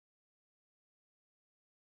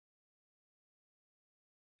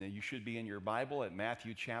You should be in your Bible at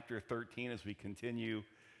Matthew chapter 13 as we continue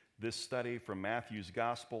this study from Matthew's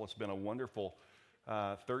Gospel. It's been a wonderful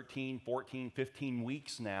 13, 14, 15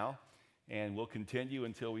 weeks now, and we'll continue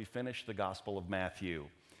until we finish the Gospel of Matthew.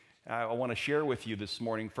 I want to share with you this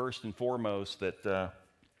morning, first and foremost, that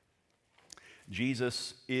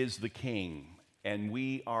Jesus is the King, and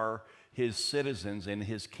we are His citizens in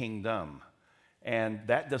His kingdom. And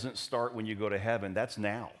that doesn't start when you go to heaven, that's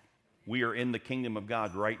now. We are in the kingdom of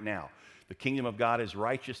God right now. The kingdom of God is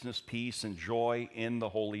righteousness, peace, and joy in the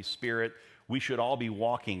Holy Spirit. We should all be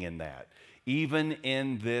walking in that, even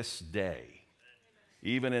in this day.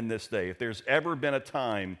 Even in this day. If there's ever been a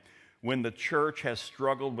time when the church has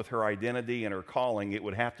struggled with her identity and her calling, it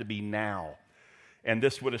would have to be now. And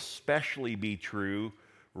this would especially be true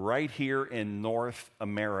right here in North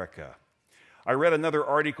America. I read another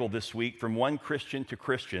article this week from One Christian to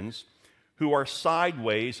Christians who are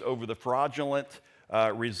sideways over the fraudulent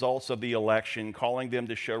results of the election, calling them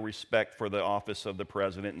to show respect for the office of the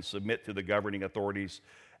president and submit to the governing authorities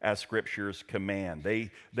as Scriptures command.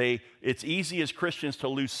 It's easy as Christians to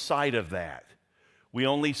lose sight of that. We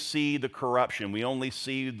only see the corruption. We only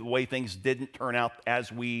see the way things didn't turn out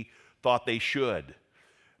as we thought they should.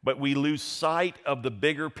 But we lose sight of the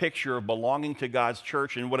bigger picture of belonging to God's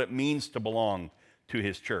church and what it means to belong to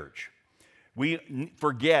His church. We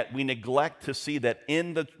forget, we neglect to see that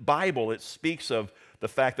in the Bible it speaks of the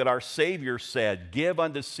fact that our Savior said, "Give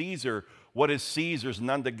unto Caesar what is Caesar's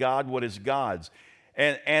and unto God what is God's."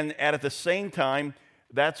 And at the same time,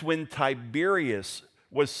 that's when Tiberius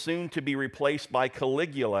was soon to be replaced by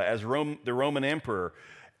Caligula as the Roman emperor.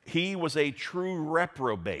 He was a true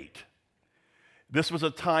reprobate. This was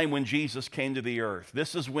a time when Jesus came to the earth.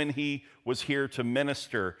 This is when He was here to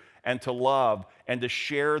minister and to love and to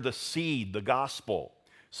share the seed, the gospel,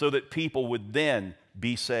 so that people would then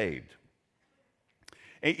be saved.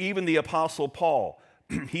 And even the Apostle Paul,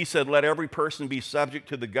 he said, "Let every person be subject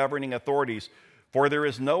to the governing authorities, for there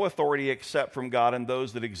is no authority except from God, and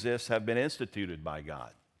those that exist have been instituted by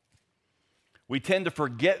God." We tend to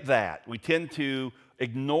forget that. We tend to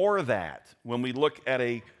ignore that when we look at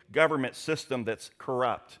a government system that's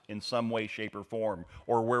corrupt in some way, shape, or form,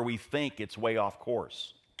 or where we think it's way off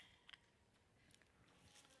course.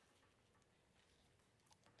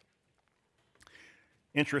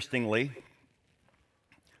 Interestingly,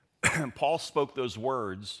 Paul spoke those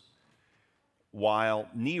words while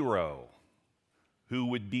Nero, who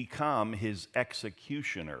would become his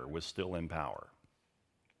executioner, was still in power.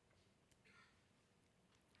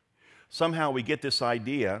 Somehow we get this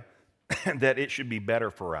idea that it should be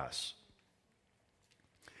better for us.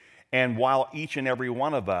 And while each and every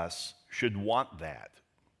one of us should want that,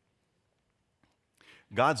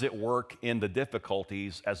 God's at work in the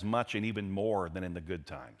difficulties as much and even more than in the good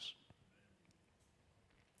times.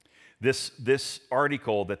 This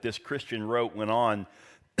article that this Christian wrote went on,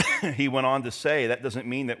 he went on to say, that doesn't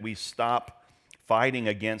mean that we stop fighting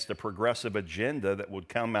against a progressive agenda that would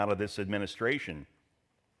come out of this administration.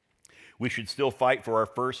 We should still fight for our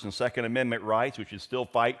First and Second Amendment rights. We should still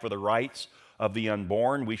fight for the rights of the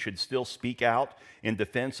unborn. We should still speak out in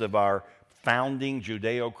defense of our founding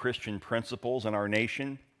Judeo-Christian principles in our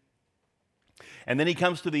nation. And then he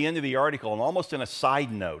comes to the end of the article, and almost in a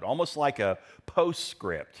side note, almost like a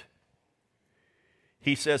postscript,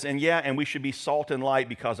 he says, and we should be salt and light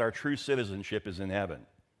because our true citizenship is in heaven.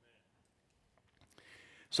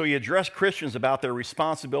 So he addressed Christians about their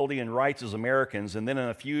responsibility and rights as Americans, and then in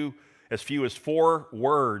as few as 4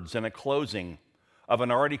 words in a closing of an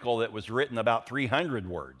article that was written about 300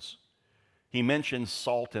 words, he mentions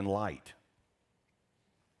salt and light.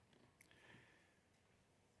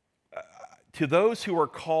 To those who are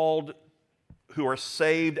called, who are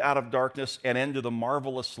saved out of darkness and into the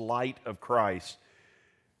marvelous light of Christ,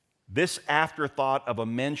 this afterthought of a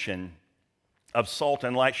mention of salt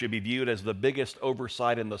and light should be viewed as the biggest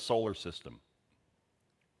oversight in the solar system.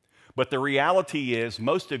 But the reality is,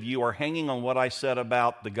 most of you are hanging on what I said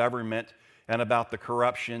about the government and about the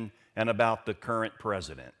corruption and about the current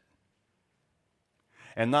president,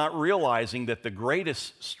 and not realizing that the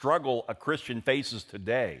greatest struggle a Christian faces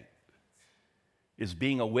today is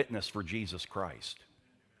being a witness for Jesus Christ.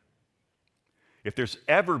 If there's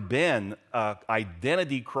ever been an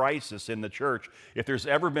identity crisis in the church, if there's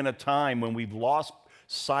ever been a time when we've lost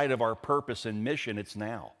sight of our purpose and mission, it's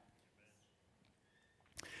now.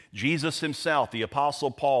 Jesus himself, the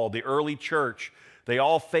Apostle Paul, the early church, they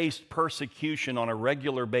all faced persecution on a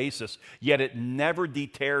regular basis, yet it never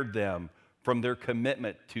deterred them from their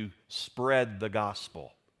commitment to spread the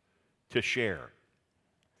gospel, to share.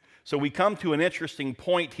 So we come to an interesting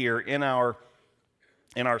point here in our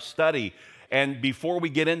study, And before we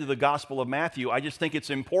get into the Gospel of Matthew, I just think it's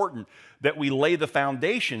important that we lay the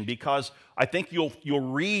foundation, because I think you'll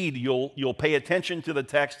pay attention to the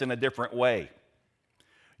text in a different way.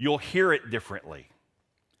 You'll hear it differently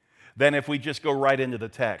than if we just go right into the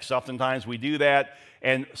text. Oftentimes we do that,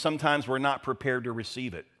 and sometimes we're not prepared to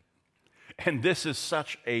receive it. And this is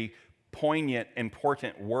such a poignant,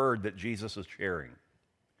 important word that Jesus is sharing.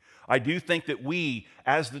 I do think that we,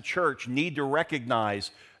 as the church, need to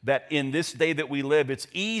recognize that in this day that we live, it's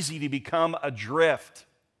easy to become adrift.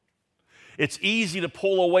 It's easy to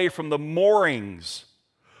pull away from the moorings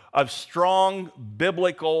of strong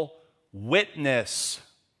biblical witness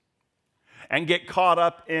and get caught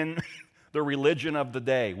up in the religion of the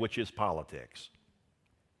day, which is politics.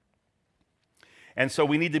 And so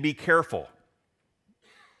we need to be careful.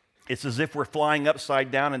 It's as if we're flying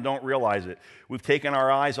upside down and don't realize it. We've taken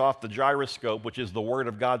our eyes off the gyroscope, which is the Word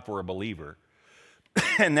of God for a believer,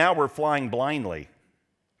 and now we're flying blindly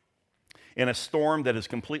in a storm that has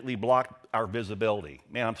completely blocked our visibility.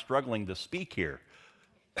 Man, I'm struggling to speak here.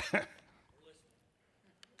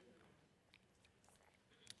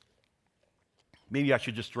 Maybe I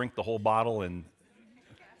should just drink the whole bottle, and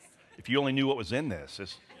if you only knew what was in this.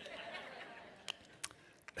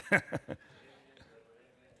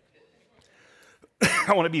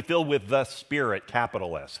 I want to be filled with the Spirit,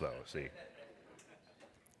 capital S, though, see.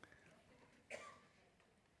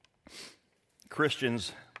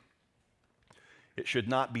 Christians, it should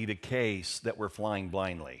not be the case that we're flying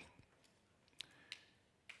blindly.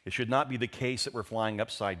 It should not be the case that we're flying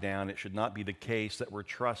upside down. It should not be the case that we're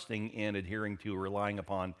trusting in, adhering to, relying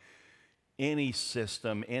upon any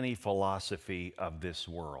system, any philosophy of this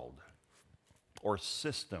world or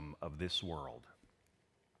system of this world.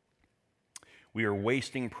 We are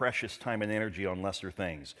wasting precious time and energy on lesser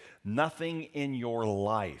things. Nothing in your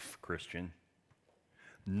life, Christian,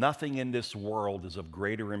 nothing in this world is of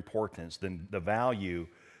greater importance than the value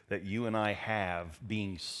that you and I have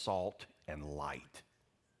being salt and light.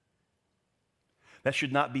 That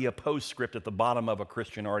should not be a postscript at the bottom of a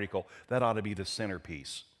Christian article. That ought to be the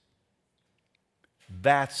centerpiece.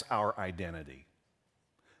 That's our identity.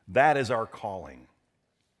 That is our calling.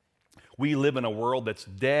 We live in a world that's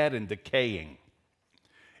dead and decaying.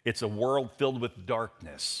 It's a world filled with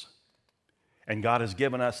darkness. And God has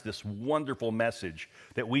given us this wonderful message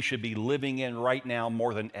that we should be living in right now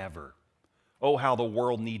more than ever. Oh, how the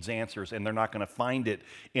world needs answers, and they're not going to find it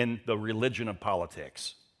in the religion of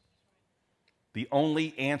politics. The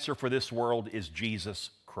only answer for this world is Jesus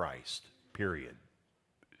Christ, period.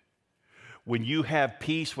 When you have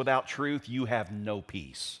peace without truth, you have no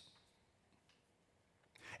peace.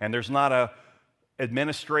 And there's not an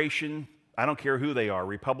administration, I don't care who they are,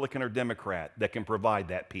 Republican or Democrat, that can provide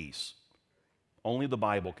that peace. Only the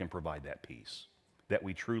Bible can provide that peace that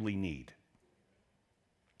we truly need.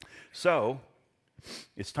 So,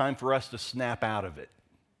 it's time for us to snap out of it.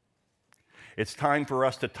 It's time for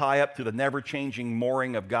us to tie up to the never-changing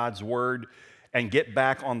mooring of God's Word and get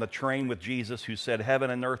back on the train with Jesus, who said, heaven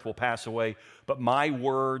and earth will pass away, but my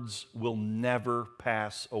words will never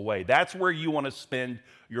pass away. That's where you want to spend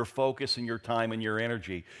your focus and your time and your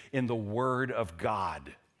energy, in the Word of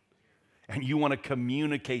God. And you want to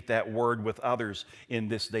communicate that Word with others in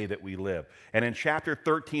this day that we live. And in chapter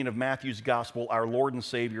 13 of Matthew's Gospel, our Lord and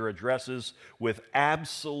Savior addresses with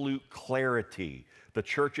absolute clarity the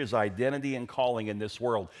church's identity and calling in this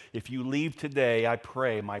world. If you leave today, I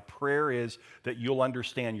pray, my prayer is that you'll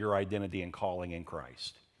understand your identity and calling in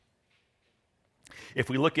Christ. If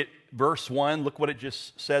we look at verse 1, look what it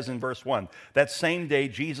just says in verse 1. That same day,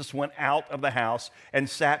 Jesus went out of the house and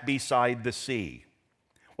sat beside the sea.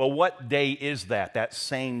 Well, what day is that? That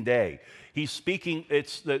same day. He's speaking,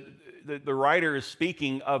 the writer is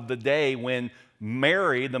speaking of the day when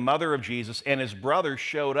Mary, the mother of Jesus, and his brothers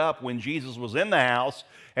showed up when Jesus was in the house,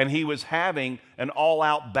 and he was having an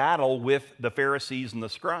all-out battle with the Pharisees and the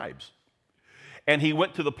scribes. And he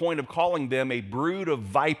went to the point of calling them a brood of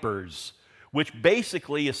vipers, which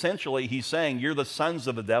basically, essentially, he's saying, you're the sons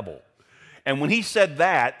of the devil. And when he said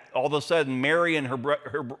that, all of a sudden, Mary and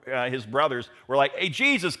his brothers were like, hey,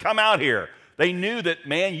 Jesus, come out here. They knew that,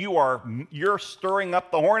 man, you're stirring up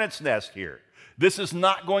the hornet's nest here. This is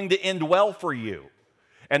not going to end well for you.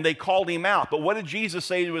 And they called him out. But what did Jesus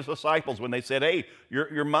say to his disciples when they said, hey,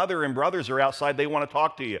 your mother and brothers are outside, they want to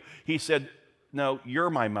talk to you? He said, no, you're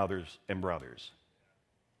my mothers and brothers.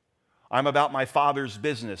 I'm about my Father's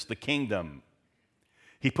business, the kingdom.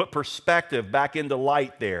 He put perspective back into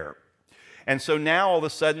light there. And so now all of a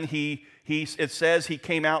sudden he it says he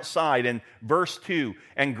came outside in verse 2,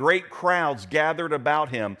 and great crowds gathered about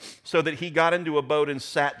him so that he got into a boat and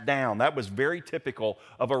sat down. That was very typical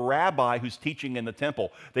of a rabbi who's teaching in the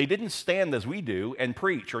temple. They didn't stand as we do and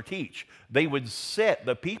preach or teach. They would sit,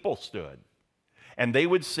 the people stood, and they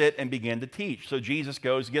would sit and begin to teach. So Jesus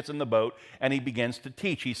goes, gets in the boat, and he begins to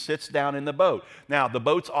teach. He sits down in the boat. Now, the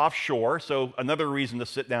boat's offshore, so another reason to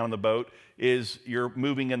sit down in the boat is you're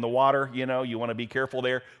moving in the water, you want to be careful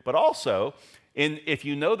there. But also, if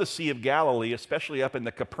you know the Sea of Galilee, especially up in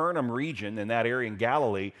the Capernaum region, in that area in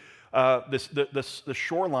Galilee, the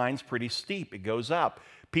shoreline's pretty steep. It goes up.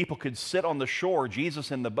 People could sit on the shore,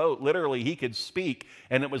 Jesus in the boat, literally he could speak,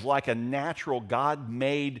 and it was like a natural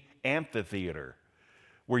God-made amphitheater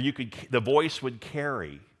where the voice would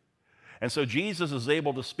carry. And so Jesus is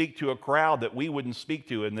able to speak to a crowd that we wouldn't speak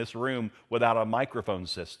to in this room without a microphone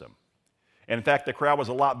system. And in fact, the crowd was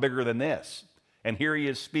a lot bigger than this. And here he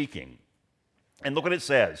is speaking. And look what it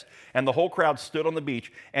says. And the whole crowd stood on the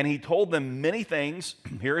beach, and he told them many things,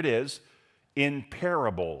 here it is, in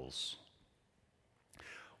parables.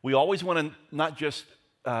 We always want to not just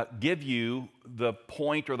give you the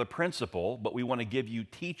point or the principle, but we want to give you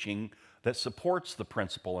teaching that supports the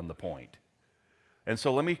principle and the point. And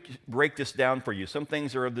so let me break this down for you. Some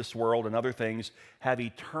things are of this world, and other things have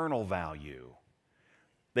eternal value.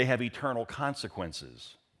 They have eternal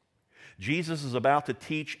consequences. Jesus is about to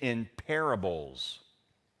teach in parables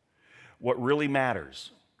what really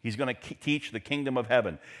matters. He's going to teach the kingdom of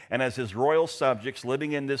heaven. And as his royal subjects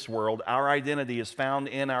living in this world, our identity is found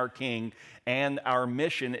in our King, and our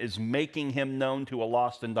mission is making him known to a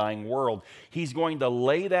lost and dying world. He's going to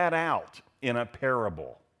lay that out in a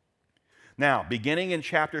parable. Now, beginning in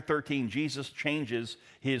chapter 13, Jesus changes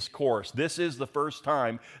his course. This is the first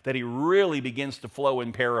time that he really begins to flow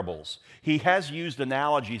in parables. He has used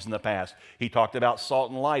analogies in the past. He talked about salt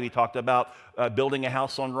and light. He talked about building a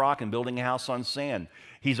house on rock and building a house on sand.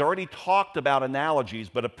 He's already talked about analogies,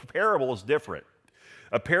 but a parable is different.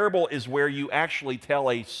 A parable is where you actually tell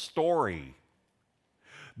a story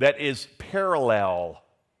that is parallel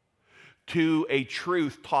to a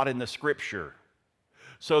truth taught in the Scripture.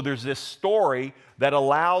 So there's this story that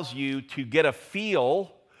allows you to get a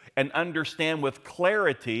feel and understand with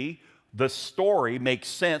clarity the story makes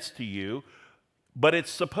sense to you, but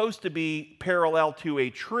it's supposed to be parallel to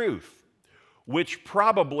a truth, which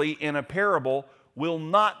probably in a parable will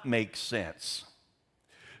not make sense.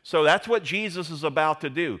 So that's what Jesus is about to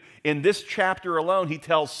do. In this chapter alone, he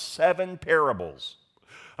tells 7 parables.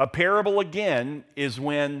 A parable, again, is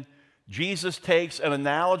when Jesus takes an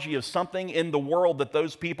analogy of something in the world that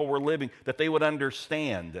those people were living, that they would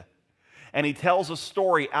understand. And he tells a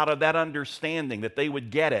story out of that understanding, that they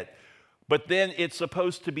would get it. But then it's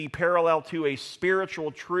supposed to be parallel to a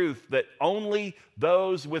spiritual truth that only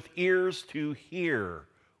those with ears to hear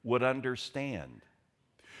would understand.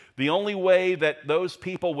 The only way that those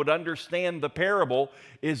people would understand the parable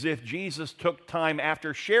is if Jesus took time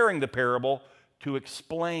after sharing the parable to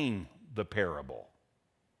explain the parable.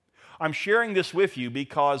 I'm sharing this with you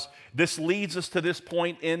because this leads us to this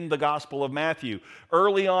point in the Gospel of Matthew.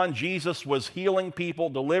 Early on, Jesus was healing people,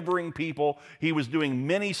 delivering people. He was doing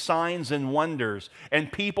many signs and wonders,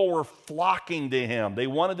 and people were flocking to him. They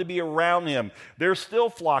wanted to be around him. They're still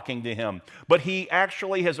flocking to him. But he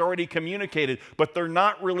actually has already communicated, but they're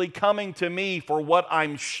not really coming to me for what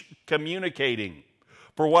I'm communicating,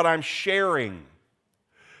 for what I'm sharing.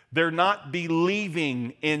 They're not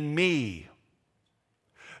believing in me.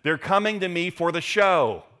 They're coming to me for the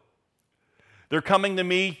show. They're coming to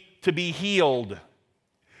me to be healed.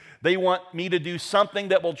 They want me to do something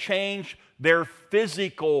that will change their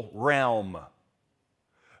physical realm.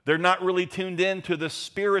 They're not really tuned in to the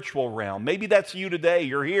spiritual realm. Maybe that's you today.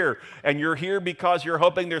 You're here, and you're here because you're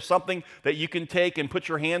hoping there's something that you can take and put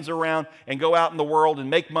your hands around and go out in the world and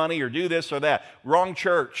make money or do this or that. Wrong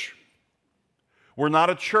church. We're not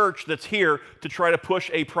a church that's here to try to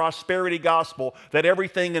push a prosperity gospel, that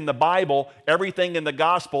everything in the Bible, everything in the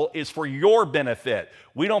gospel is for your benefit.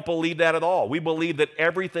 We don't believe that at all. We believe that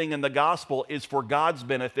everything in the gospel is for God's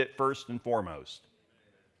benefit first and foremost.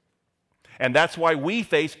 And that's why we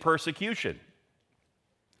face persecution.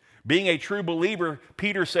 Being a true believer,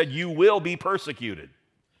 Peter said, you will be persecuted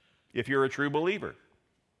if you're a true believer.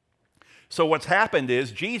 So what's happened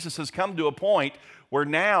is Jesus has come to a point where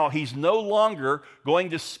now he's no longer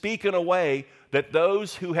going to speak in a way that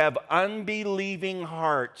those who have unbelieving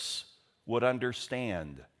hearts would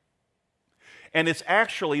understand. And it's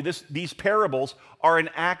actually, these parables are an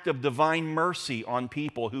act of divine mercy on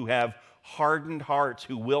people who have hardened hearts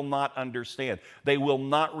who will not understand. They will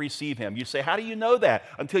not receive him. You say, how do you know that?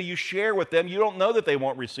 Until you share with them, you don't know that they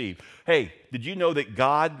won't receive. Hey, did you know that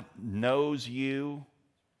God knows you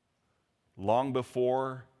long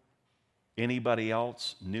before anybody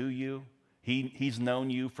else knew you? He's known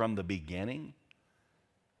you from the beginning.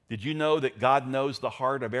 Did you know that God knows the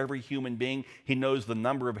heart of every human being? He knows the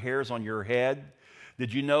number of hairs on your head.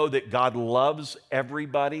 Did you know that God loves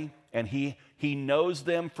everybody and He knows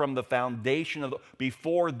them from the foundation of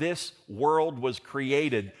before this world was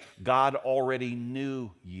created? God already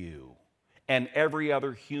knew you. And every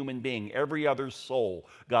other human being, every other soul,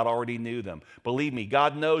 God already knew them. Believe me,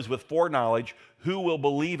 God knows with foreknowledge who will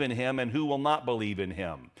believe in him and who will not believe in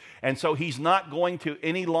him. And so he's not going to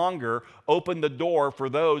any longer open the door for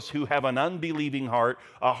those who have an unbelieving heart,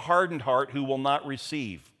 a hardened heart who will not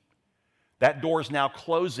receive. That door is now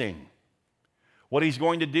closing. What he's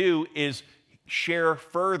going to do is share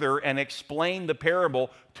further and explain the parable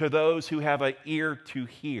to those who have an ear to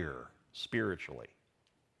hear spiritually.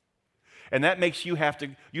 And that makes you have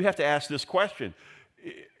to ask this question.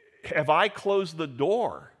 Have I closed the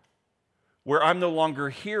door where I'm no longer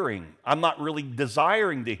hearing? I'm not really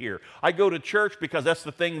desiring to hear. I go to church because that's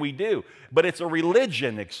the thing we do, but it's a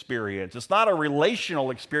religion experience. It's not a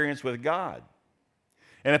relational experience with God.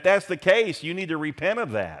 And if that's the case, you need to repent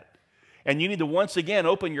of that. And you need to once again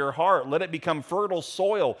open your heart, let it become fertile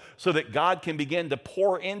soil so that God can begin to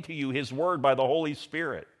pour into you his word by the Holy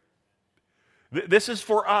Spirit. This is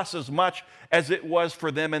for us as much as it was for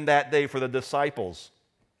them in that day, for the disciples.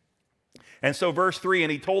 And so verse 3,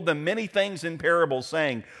 and he told them many things in parables,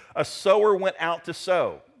 saying, a sower went out to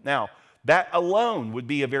sow. Now, that alone would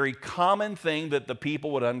be a very common thing that the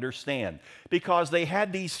people would understand, because they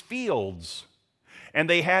had these fields, and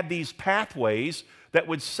they had these pathways that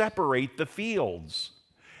would separate the fields.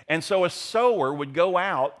 And so a sower would go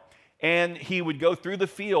out, and he would go through the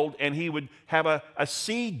field, and he would have a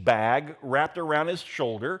seed bag wrapped around his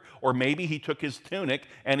shoulder, or maybe he took his tunic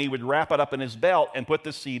and he would wrap it up in his belt and put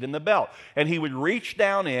the seed in the belt. And he would reach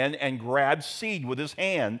down in and grab seed with his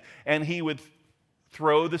hand, and he would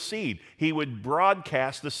throw the seed. He would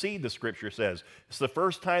broadcast the seed, the scripture says. It's the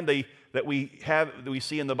first time that we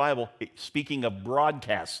see in the Bible speaking of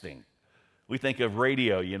broadcasting. We think of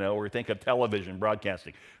radio, or we think of television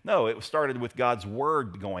broadcasting. No, it started with God's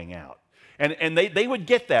word going out. And they would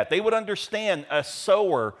get that. They would understand a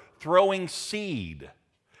sower throwing seed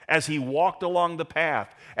as he walked along the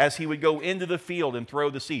path, as he would go into the field and throw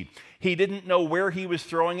the seed. He didn't know where he was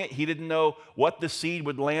throwing it. He didn't know what the seed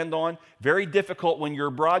would land on. Very difficult when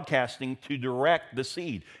you're broadcasting to direct the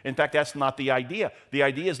seed. In fact, that's not the idea. The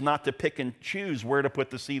idea is not to pick and choose where to put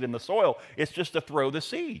the seed in the soil. It's just to throw the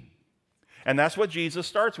seed. And that's what Jesus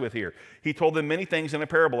starts with here. He told them many things in a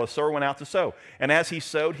parable. A sower went out to sow. And as he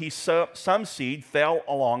sowed, some seed fell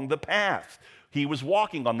along the path. He was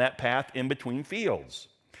walking on that path in between fields.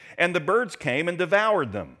 And the birds came and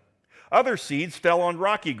devoured them. Other seeds fell on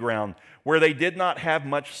rocky ground where they did not have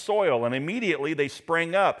much soil, and immediately they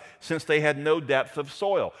sprang up since they had no depth of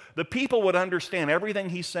soil. The people would understand everything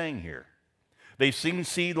he's saying here. They've seen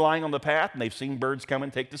seed lying on the path, and they've seen birds come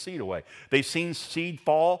and take the seed away. They've seen seed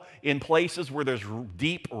fall in places where there's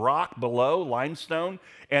deep rock below, limestone,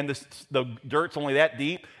 and the dirt's only that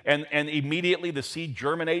deep, and immediately the seed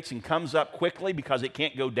germinates and comes up quickly because it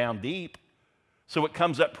can't go down deep. So it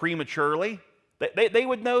comes up prematurely. They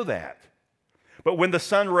would know that. But when the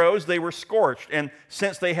sun rose, they were scorched, and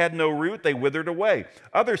since they had no root, they withered away.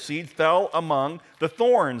 Other seed fell among the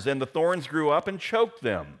thorns, and the thorns grew up and choked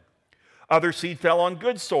them. Other seed fell on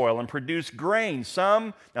good soil and produced grain.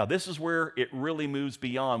 Now this is where it really moves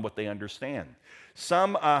beyond what they understand.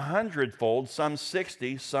 Some 100-fold, some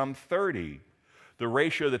 60, some 30. The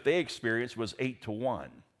ratio that they experienced was 8-to-1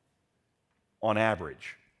 on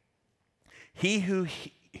average. He who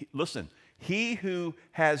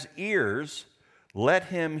has ears, let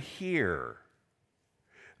him hear.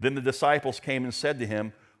 Then the disciples came and said to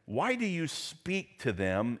him, why do you speak to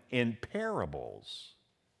them in parables?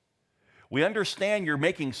 We understand you're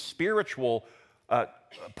making spiritual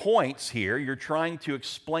points here. You're trying to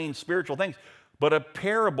explain spiritual things. But a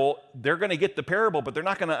parable, they're going to get the parable, but they're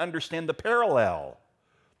not going to understand the parallel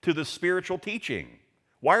to the spiritual teaching.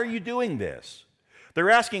 Why are you doing this? They're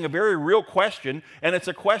asking a very real question, and it's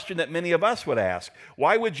a question that many of us would ask.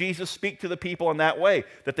 Why would Jesus speak to the people in that way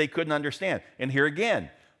that they couldn't understand? And here again,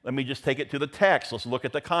 let me just take it to the text. Let's look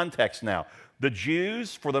at the context now. The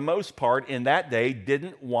Jews, for the most part, in that day,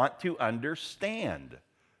 didn't want to understand.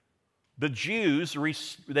 The Jews,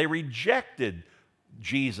 they rejected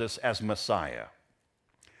Jesus as Messiah.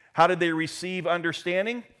 How did they receive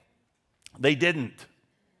understanding? They didn't.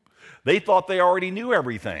 They thought they already knew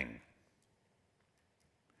everything.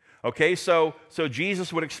 Okay, so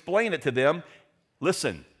Jesus would explain it to them.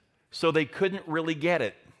 Listen, so they couldn't really get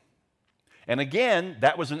it. And again,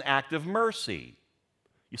 that was an act of mercy.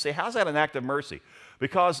 You say, how's that an act of mercy?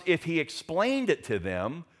 Because if he explained it to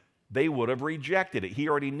them, they would have rejected it. He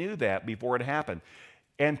already knew that before it happened.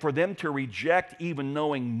 And for them to reject even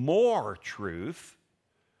knowing more truth,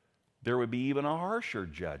 there would be even a harsher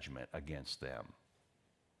judgment against them.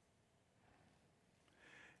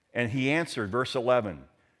 And he answered, verse 11,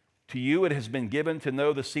 to you it has been given to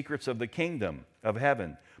know the secrets of the kingdom of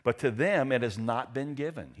heaven, but to them it has not been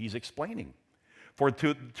given. He's explaining. For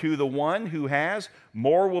to the one who has,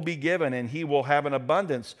 more will be given, and he will have an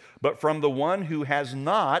abundance. But from the one who has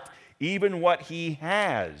not, even what he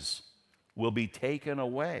has will be taken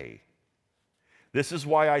away. This is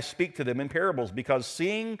why I speak to them in parables, because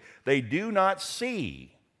seeing they do not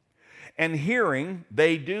see, and hearing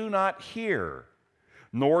they do not hear,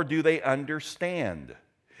 nor do they understand.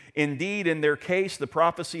 Indeed, in their case, the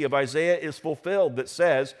prophecy of Isaiah is fulfilled that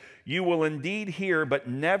says, you will indeed hear, but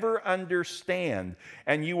never understand,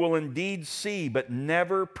 and you will indeed see, but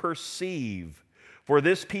never perceive. For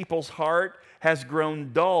this people's heart has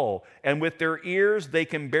grown dull, and with their ears they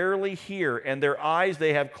can barely hear, and their eyes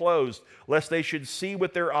they have closed, lest they should see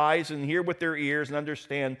with their eyes and hear with their ears and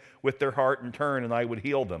understand with their heart and turn, and I would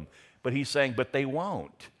heal them. But he's saying, but they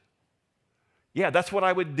won't. Yeah, that's what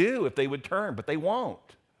I would do if they would turn, but they won't.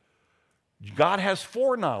 God has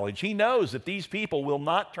foreknowledge. He knows that these people will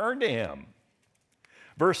not turn to him.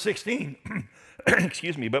 Verse 16,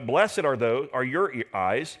 excuse me, but blessed are your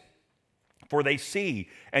eyes, for they see,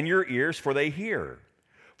 and your ears, for they hear.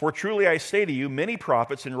 For truly I say to you, many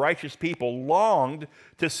prophets and righteous people longed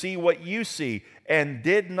to see what you see, and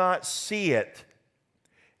did not see it,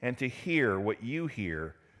 and to hear what you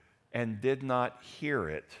hear, and did not hear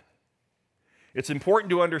it. It's important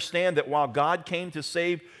to understand that while God came to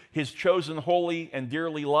save his chosen, holy, and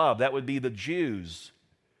dearly loved, that would be the Jews,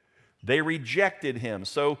 they rejected him.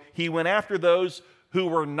 So he went after those who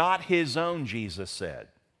were not his own, Jesus said.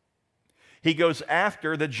 He goes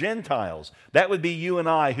after the Gentiles. That would be you and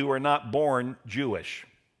I who are not born Jewish.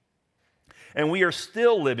 And we are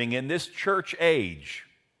still living in this church age.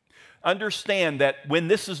 Understand that when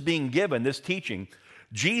this is being given, this teaching,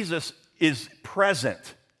 Jesus is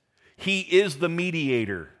present. He is the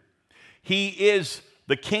mediator. He is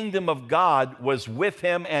the kingdom of God was with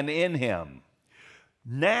him and in him.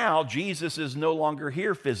 Now Jesus is no longer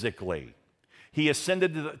here physically. He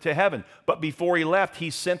ascended to heaven. But before he left, he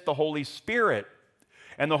sent the Holy Spirit.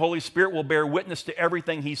 And the Holy Spirit will bear witness to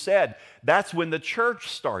everything he said. That's when the church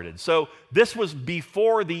started. So this was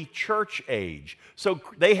before the church age. So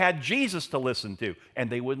they had Jesus to listen to, and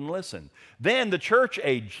they wouldn't listen. Then the church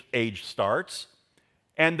age starts,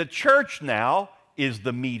 and the church now is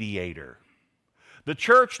the mediator. The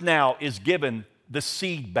church now is given the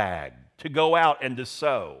seed bag to go out and to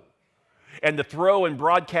sow and to throw and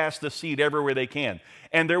broadcast the seed everywhere they can.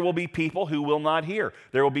 And there will be people who will not hear.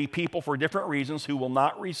 There will be people for different reasons who will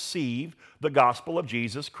not receive the gospel of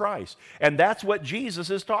Jesus Christ. And that's what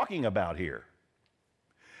Jesus is talking about here.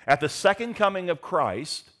 At the second coming of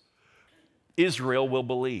Christ, Israel will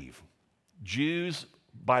believe. Jews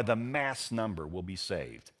by the mass number will be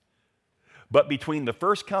saved. But between the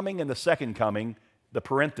first coming and the second coming, the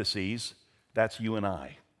parentheses, that's you and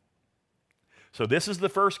I. So this is the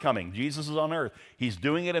first coming. Jesus is on earth. He's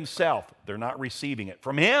doing it himself. They're not receiving it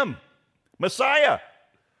from him, Messiah.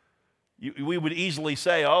 We would easily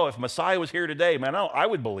say, oh, if Messiah was here today, man, I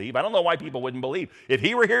would believe. I don't know why people wouldn't believe. If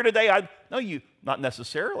he were here today, not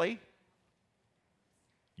necessarily.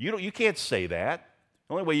 You can't say that.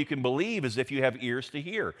 The only way you can believe is if you have ears to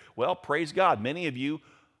hear. Well, praise God. Many of you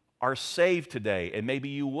are saved today, and maybe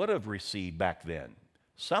you would have received back then.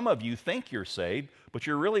 Some of you think you're saved, but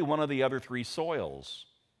you're really one of the other three soils.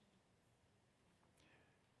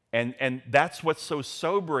 And that's what's so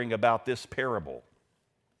sobering about this parable.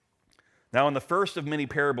 Now, in the first of many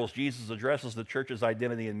parables, Jesus addresses the church's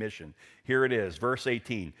identity and mission. Here it is, verse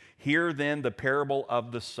 18. Hear then the parable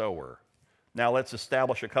of the sower. Now, let's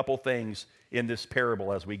establish a couple things in this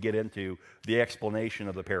parable as we get into the explanation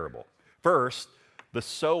of the parable. First, the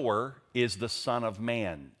sower is the Son of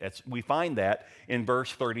Man. We find that in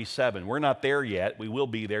verse 37. We're not there yet. We will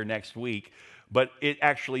be there next week. But it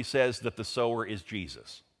actually says that the sower is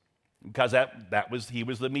Jesus, because he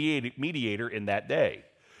was the mediator in that day.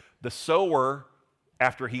 The sower,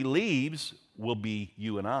 after he leaves, will be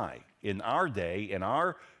you and I. In our day, in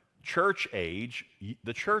our church age,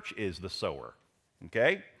 the church is the sower.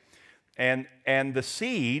 Okay? And the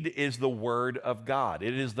seed is the word of God.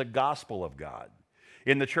 It is the gospel of God.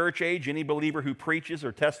 In the church age, any believer who preaches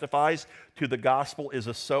or testifies to the gospel is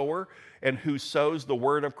a sower and who sows the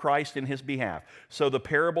word of Christ in his behalf. So the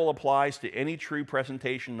parable applies to any true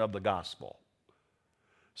presentation of the gospel.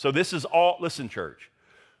 So this is all, listen, church,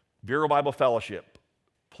 Vero Bible Fellowship,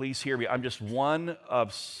 please hear me. I'm just one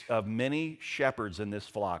of many shepherds in this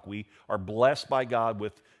flock. We are blessed by God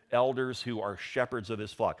with elders who are shepherds of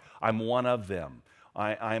this flock. I'm one of them.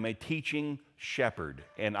 I am a teaching shepherd,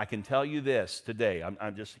 and I can tell you this today.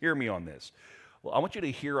 I'm just hear me on this. Well, I want you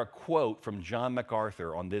to hear a quote from John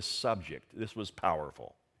MacArthur on this subject. This was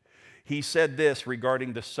powerful. He said this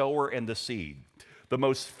regarding the sower and the seed. The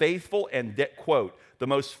most faithful and quote, the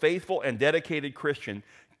most faithful and dedicated Christian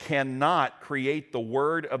cannot create the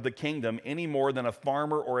word of the kingdom any more than a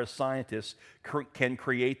farmer or a scientist can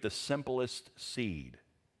create the simplest seed.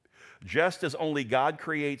 Just as only God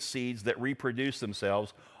creates seeds that reproduce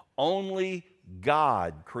themselves, only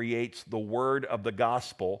God creates the word of the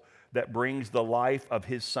gospel that brings the life of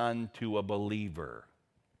his Son to a believer.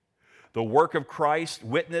 The work of Christ's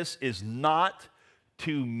witness is not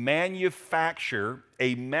to manufacture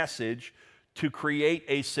a message to create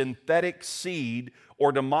a synthetic seed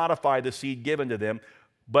or to modify the seed given to them,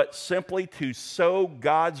 but simply to sow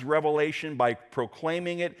God's revelation by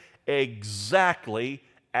proclaiming it exactly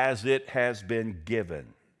as it has been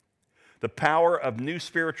given. The power of new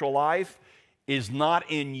spiritual life is not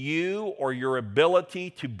in you or your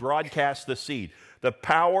ability to broadcast the seed. The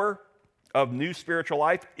power of new spiritual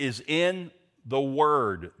life is in the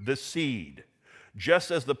word, the seed,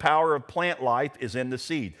 just as the power of plant life is in the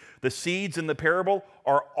seed. The seeds in the parable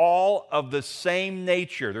are all of the same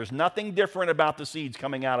nature. There's nothing different about the seeds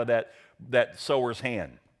coming out of that sower's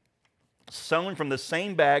hand. Sown from the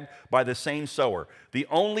same bag by the same sower. The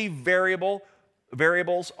only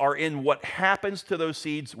variables are in what happens to those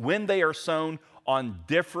seeds when they are sown on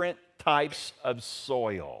different types of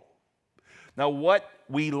soil. Now, what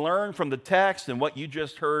we learn from the text and what you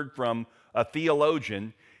just heard from a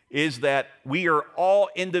theologian is that we are all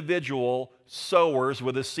individual sowers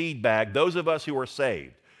with a seed bag, those of us who are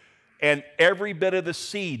saved. And every bit of the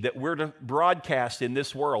seed that we're to broadcast in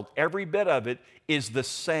this world, every bit of it is the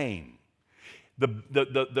same.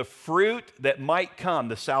 The fruit that might come,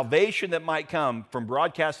 the salvation that might come from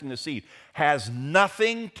broadcasting the seed has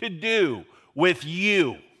nothing to do with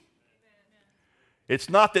you. It's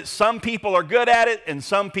not that some people are good at it and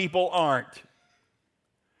some people aren't.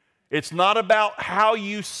 It's not about how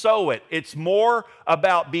you sow it. It's more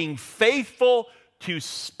about being faithful to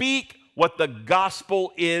speak what the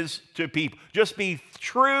gospel is to people. Just be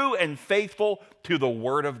true and faithful to the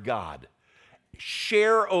Word of God.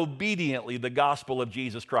 Share obediently the gospel of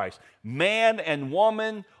Jesus Christ. Man and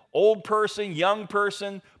woman, old person, young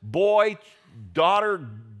person, boy, daughter,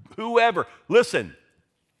 whoever. Listen,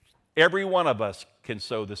 every one of us can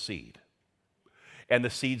sow the seed. And the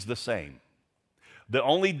seed's the same. The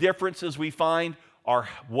only differences we find are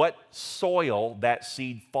what soil that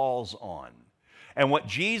seed falls on. And what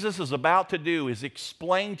Jesus is about to do is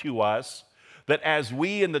explain to us that as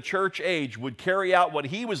we in the church age would carry out what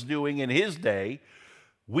he was doing in his day,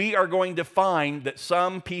 we are going to find that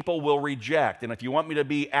some people will reject. And if you want me to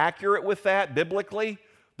be accurate with that biblically,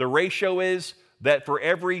 the ratio is that for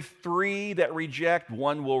every 3 that reject,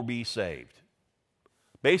 1 will be saved.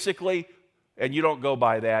 Basically, and you don't go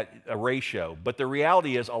by that a ratio, but the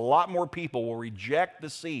reality is a lot more people will reject the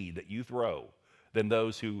seed that you throw than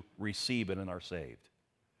those who receive it and are saved.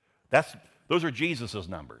 Those are Jesus'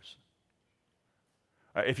 numbers.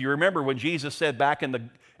 If you remember when Jesus said back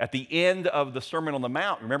at the end of the Sermon on the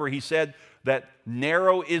Mount, remember he said that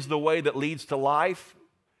narrow is the way that leads to life.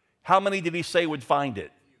 How many did he say would find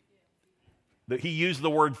it? That he used the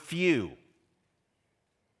word few.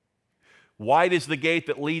 Wide is the gate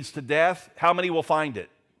that leads to death. How many will find it?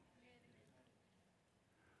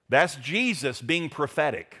 That's Jesus being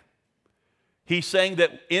prophetic. He's saying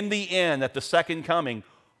that in the end, at the second coming,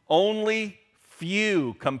 only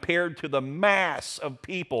few compared to the mass of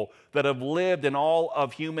people that have lived in all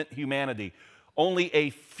of humanity, only a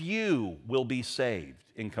few will be saved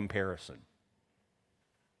in comparison.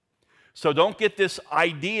 So don't get this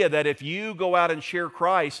idea that if you go out and share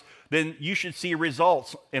Christ, then you should see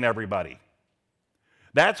results in everybody.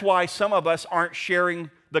 That's why some of us aren't sharing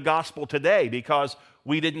the gospel today, because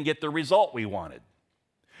we didn't get the result we wanted.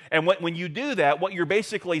 And when you do that, what you're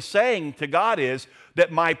basically saying to God is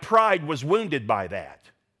that my pride was wounded by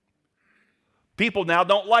that. People now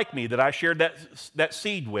don't like me that I shared that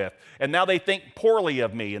seed with, and now they think poorly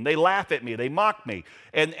of me, and they laugh at me, they mock me,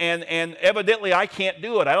 and evidently I can't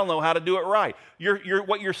do it. I don't know how to do it right.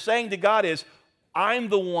 What you're saying to God is, I'm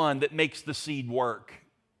the one that makes the seed work.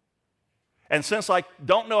 And since I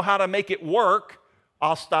don't know how to make it work,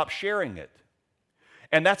 I'll stop sharing it.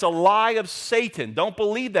 And that's a lie of Satan. Don't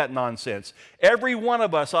believe that nonsense. Every one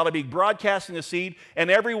of us ought to be broadcasting the seed,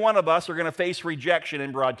 and every one of us are going to face rejection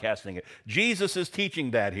in broadcasting it. Jesus is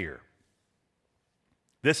teaching that here.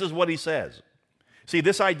 This is what he says. See,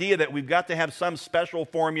 this idea that we've got to have some special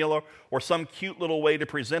formula or some cute little way to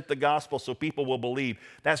present the gospel so people will believe,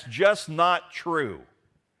 that's just not true.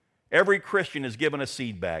 Every Christian is given a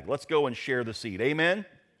seed bag. Let's go and share the seed. Amen?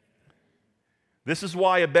 This is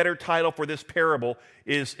why a better title for this parable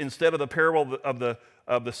is, instead of the parable of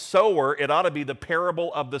the sower, it ought to be the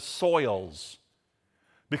parable of the soils.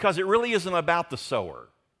 Because it really isn't about the sower.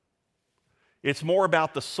 It's more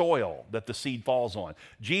about the soil that the seed falls on.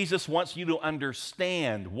 Jesus wants you to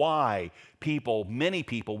understand why many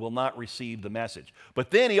people will not receive the message.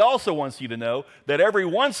 But then he also wants you to know that every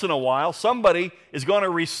once in a while, somebody is going to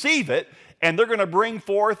receive it, and they're going to bring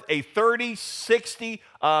forth a 30, 60,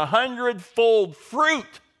 100-fold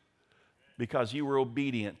fruit because you were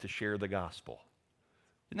obedient to share the gospel.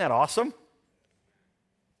 Isn't that awesome?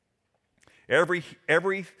 Every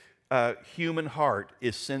human heart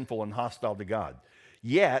is sinful and hostile to God.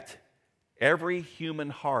 Yet, every human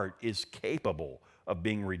heart is capable of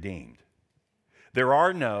being redeemed. There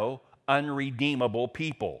are no unredeemable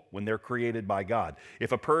people when they're created by God.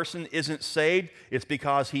 If a person isn't saved, it's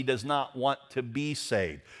because he does not want to be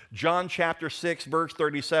saved. John chapter 6, verse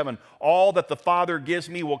 37, all that the Father gives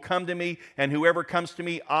me will come to me, and whoever comes to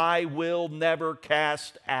me, I will never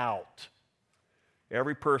cast out.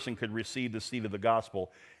 Every person could receive the seed of the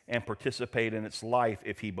gospel and participate in its life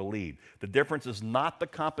if he believed. The difference is not the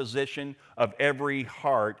composition of every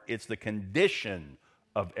heart, it's the condition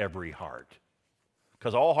of every heart.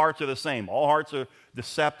 Because all hearts are the same. All hearts are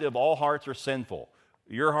deceptive. All hearts are sinful.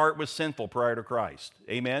 Your heart was sinful prior to Christ.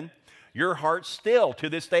 Amen? Your heart still, to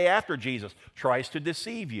this day after Jesus, tries to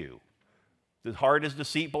deceive you. The heart is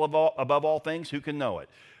deceitful above all things. Who can know it?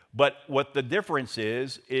 But what the difference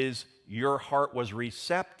is your heart was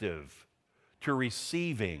receptive to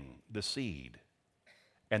receiving the seed.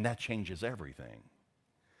 And that changes everything.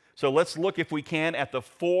 So let's look, if we can, at the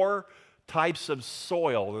 4 types of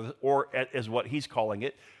soil, or as what he's calling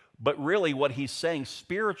it, but really what he's saying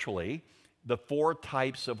spiritually, the 4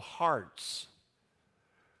 types of hearts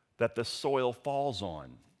that the soil falls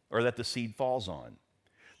on, or that the seed falls on.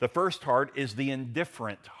 The first heart is the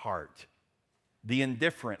indifferent heart. The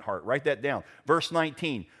indifferent heart. Write that down. Verse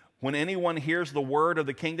 19, when anyone hears the word of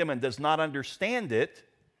the kingdom and does not understand it,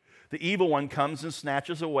 the evil one comes and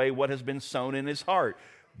snatches away what has been sown in his heart.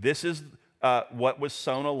 This is what was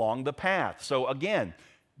sown along the path. So again,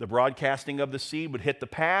 the broadcasting of the seed would hit the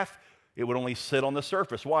path. It would only sit on the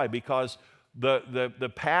surface. Why? Because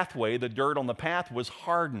the pathway, the dirt on the path was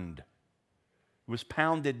hardened. It was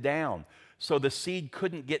pounded down. So the seed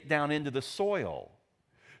couldn't get down into the soil.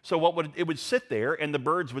 So it would sit there, and the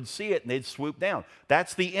birds would see it, and they'd swoop down.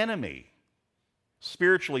 That's the enemy,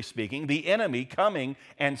 spiritually speaking, the enemy coming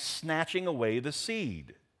and snatching away the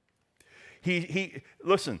seed.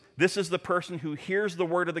 Listen, this is the person who hears the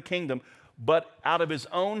word of the kingdom, but out of his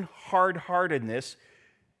own hard-heartedness,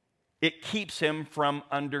 it keeps him from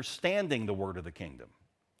understanding the word of the kingdom.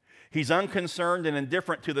 He's unconcerned and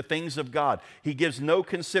indifferent to the things of God. He gives no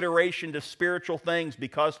consideration to spiritual things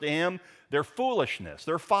because to him, they're foolishness,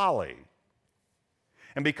 they're folly.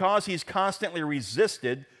 And because he's constantly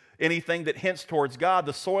resisted anything that hints towards God,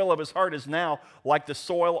 the soil of his heart is now like the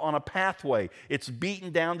soil on a pathway. It's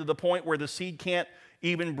beaten down to the point where the seed can't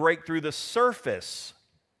even break through the surface.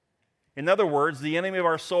 In other words, the enemy of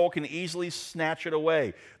our soul can easily snatch it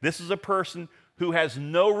away. This is a person who has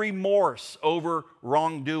no remorse over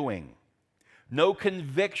wrongdoing, no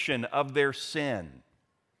conviction of their sin.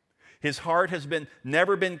 His heart has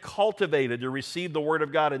never been cultivated to receive the word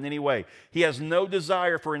of God in any way. He has no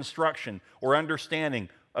desire for instruction or understanding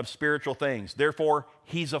of spiritual things. Therefore,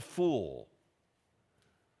 he's a fool.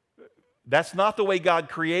 That's not the way God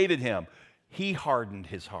created him. He hardened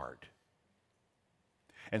his heart.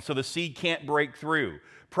 And so the seed can't break through.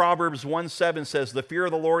 Proverbs 1:7 says, the fear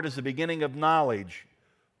of the Lord is the beginning of knowledge.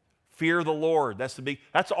 Fear the Lord.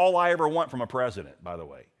 That's all I ever want from a president, by the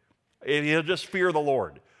way. He'll just fear the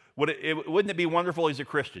Lord. Wouldn't it be wonderful he's a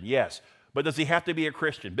Christian? Yes. But does he have to be a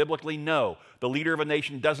Christian? Biblically, no. The leader of a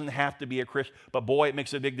nation doesn't have to be a Christian. But boy, it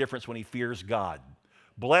makes a big difference when he fears God.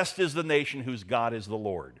 Blessed is the nation whose God is the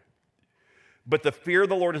Lord. But the fear of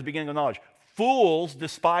the Lord is the beginning of knowledge. Fools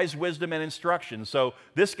despise wisdom and instruction. So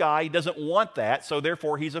this guy doesn't want that, so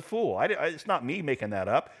therefore he's a fool. It's not me making that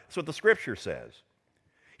up. That's what the Scripture says.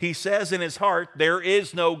 He says in his heart, there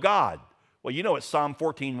is no God. Well, you know what Psalm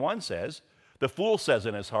 14:1 says. The fool says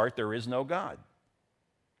in his heart, there is no God.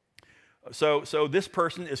 So this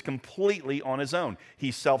person is completely on his own.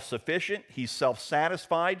 He's self-sufficient, he's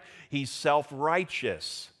self-satisfied, he's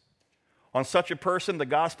self-righteous. On such a person, the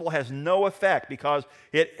gospel has no effect because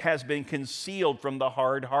it has been concealed from the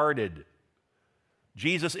hard-hearted.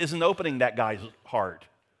 Jesus isn't opening that guy's heart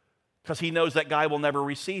because he knows that guy will never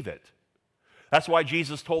receive it. That's why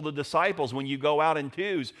Jesus told the disciples, when you go out in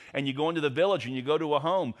twos and you go into the village and you go to a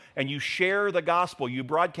home and you share the gospel, you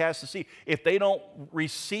broadcast the seed, if they don't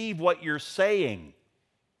receive what you're saying,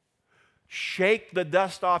 shake the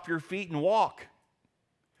dust off your feet and walk.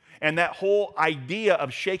 And that whole idea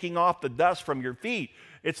of shaking off the dust from your feet,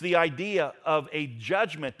 it's the idea of a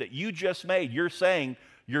judgment that you just made. You're saying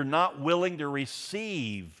you're not willing to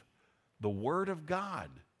receive the Word of God.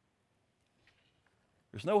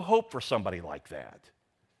 There's no hope for somebody like that.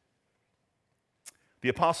 The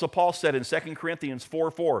Apostle Paul said in 2 Corinthians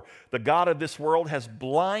 4:4, the God of this world has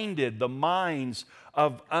blinded the minds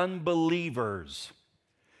of unbelievers.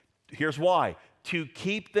 Here's why. To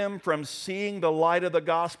keep them from seeing the light of the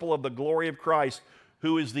gospel of the glory of Christ,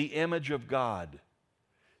 who is the image of God.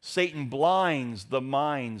 Satan blinds the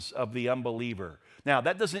minds of the unbeliever. Now,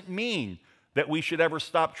 that doesn't mean that we should ever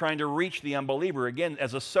stop trying to reach the unbeliever. Again,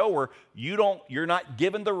 as a sower, you're not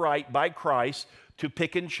given the right by Christ to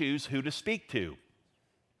pick and choose who to speak to.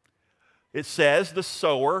 It says the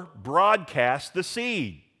sower broadcasts the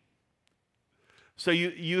seed. So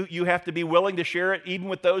you have to be willing to share it even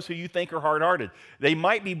with those who you think are hard-hearted. They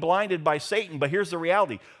might be blinded by Satan, but here's the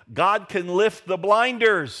reality. God can lift the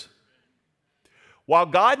blinders. While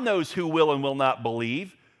God knows who will and will not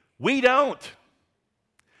believe, we don't.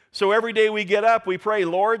 So every day we get up, we pray,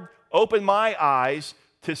 Lord, open my eyes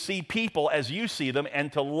to see people as you see them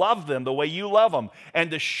and to love them the way you love them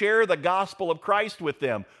and to share the gospel of Christ with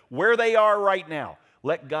them where they are right now.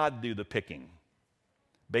 Let God do the picking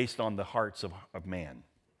based on the hearts of man.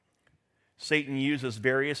 Satan uses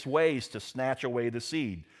various ways to snatch away the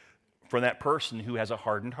seed from that person who has a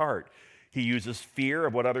hardened heart. He uses fear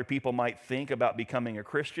of what other people might think about becoming a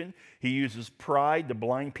Christian. He uses pride to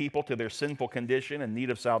blind people to their sinful condition and need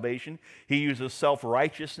of salvation. He uses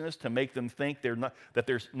self-righteousness to make them think that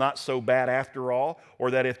they're not so bad after all, or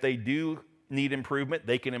that if they do need improvement,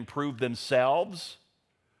 they can improve themselves.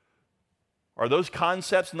 Are those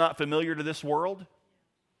concepts not familiar to this world?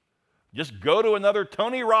 Just go to another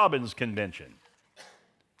Tony Robbins convention.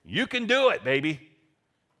 You can do it, baby.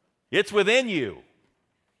 It's within you.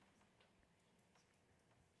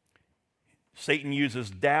 Satan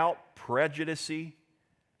uses doubt, prejudice,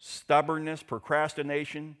 stubbornness,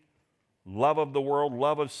 procrastination, love of the world,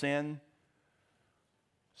 love of sin,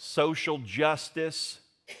 social justice,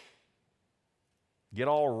 get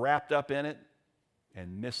all wrapped up in it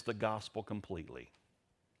and miss the gospel completely.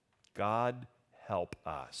 God help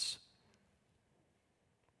us.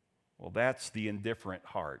 Well, that's the indifferent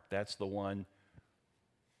heart. That's the one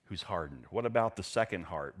who's hardened. What about the second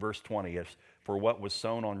heart? Verse 20, for what was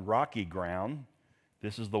sown on rocky ground,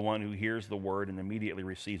 this is the one who hears the word and immediately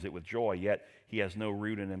receives it with joy, yet he has no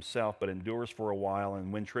root in himself, but endures for a while,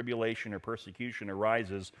 and when tribulation or persecution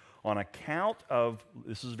arises on account of,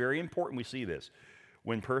 this is very important we see this,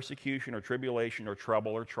 when persecution or tribulation or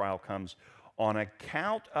trouble or trial comes on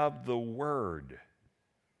account of the word,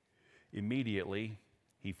 immediately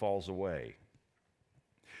he falls away.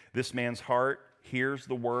 This man's heart hears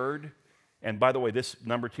the word, and by the way, this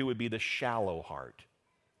number 2 would be the shallow heart.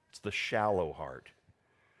 It's the shallow heart.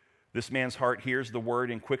 This man's heart hears the word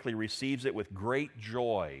and quickly receives it with great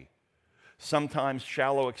joy. Sometimes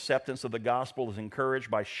shallow acceptance of the gospel is encouraged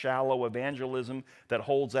by shallow evangelism that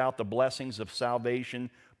holds out the blessings of salvation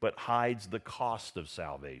but hides the cost of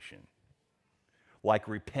salvation, like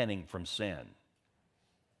repenting from sin,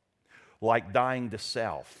 like dying to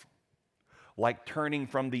self, like turning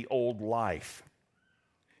from the old life.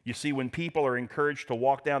 You see, when people are encouraged to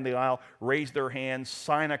walk down the aisle, raise their hands,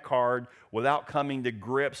 sign a card without coming to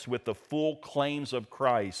grips with the full claims of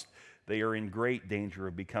Christ, they are in great danger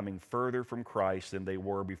of becoming further from Christ than they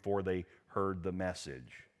were before they heard the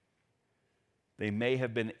message. They may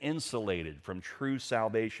have been insulated from true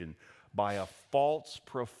salvation by a false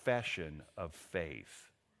profession of faith.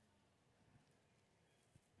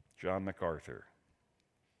 John MacArthur.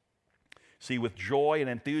 See, with joy and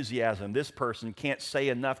enthusiasm, this person can't say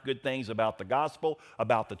enough good things about the gospel,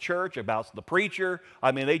 about the church, about the preacher.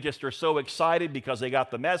 I mean, they just are so excited because they got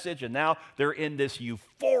the message, and now they're in this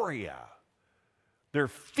euphoria. Their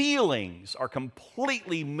feelings are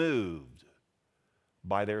completely moved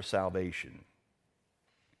by their salvation.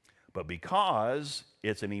 But because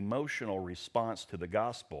it's an emotional response to the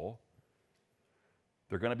gospel,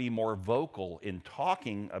 They're going to be more vocal in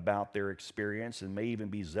talking about their experience and may even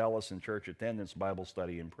be zealous in church attendance, Bible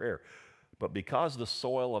study, and prayer. But because the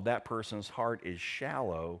soil of that person's heart is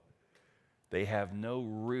shallow, they have no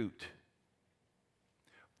root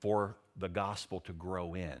for the gospel to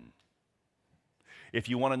grow in. If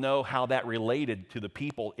you want to know how that related to the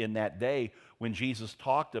people in that day when Jesus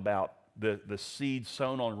talked about the seed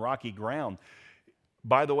sown on rocky ground,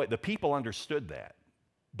 by the way, the people understood that.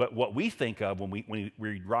 But what we think of when we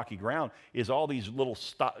read rocky ground is all these little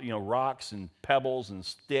rocks and pebbles and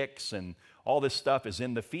sticks and all this stuff is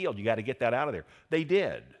in the field. You got to get that out of there. They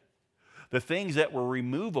did. The things that were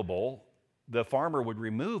removable, the farmer would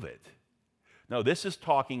remove it. No, this is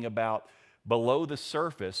talking about below the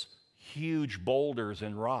surface, huge boulders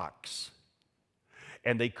and rocks.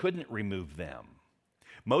 And they couldn't remove them.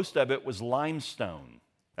 Most of it was limestone.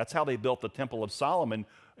 That's how they built the Temple of Solomon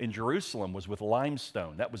in Jerusalem, was with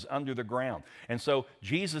limestone. That was under the ground. And so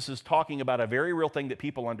Jesus is talking about a very real thing that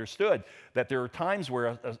people understood, that there are times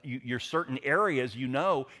where you're certain areas,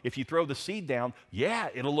 if you throw the seed down,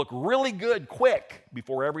 it'll look really good quick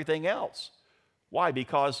before everything else. Why?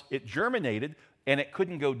 Because it germinated and it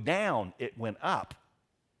couldn't go down, it went up.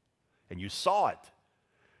 And you saw it.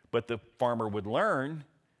 But the farmer would learn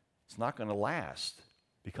it's not going to last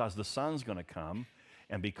because the sun's going to come.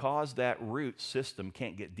 And because that root system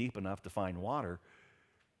can't get deep enough to find water,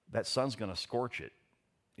 that sun's going to scorch it.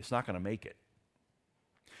 It's not going to make it.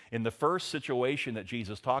 In the first situation that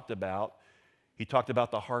Jesus talked about, he talked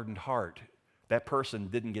about the hardened heart. That person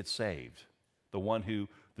didn't get saved. The one who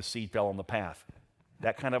the seed fell on the path.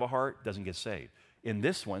 That kind of a heart doesn't get saved. In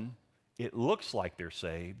this one, it looks like they're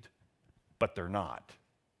saved, but they're not.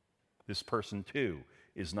 This person too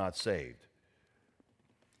is not saved.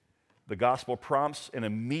 The gospel prompts an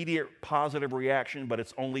immediate positive reaction, but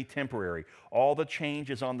it's only temporary. All the change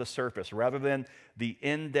is on the surface. Rather than the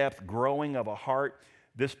in-depth growing of a heart,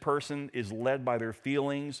 this person is led by their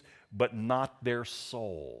feelings, but not their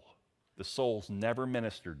soul. The soul's never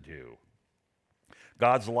ministered to.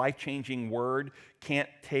 God's life-changing word can't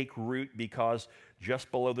take root because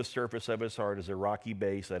just below the surface of his heart is a rocky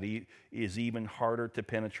base that is even harder to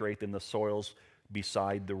penetrate than the soils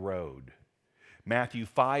beside the road. Matthew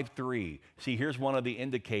 5:3. See, here's one of the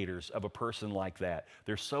indicators of a person like that.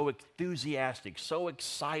 They're so enthusiastic, so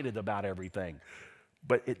excited about everything,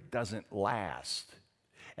 but it doesn't last.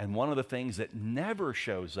 And one of the things that never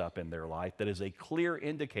shows up in their life that is a clear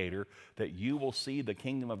indicator that you will see the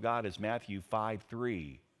kingdom of God is Matthew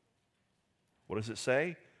 5:3. What does it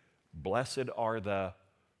say? Blessed are the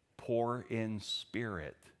poor in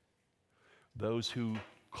spirit, those who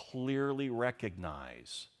clearly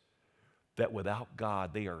recognize that without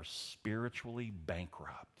God, they are spiritually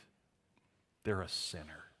bankrupt. They're a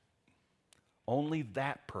sinner. Only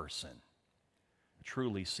that person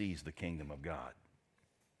truly sees the kingdom of God.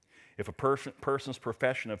 If a person's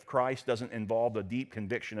profession of Christ doesn't involve a deep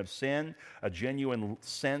conviction of sin, a genuine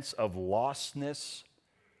sense of lostness,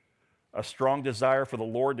 a strong desire for the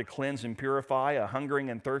Lord to cleanse and purify, a hungering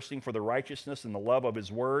and thirsting for the righteousness and the love of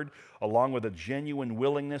his word, along with a genuine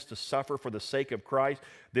willingness to suffer for the sake of Christ,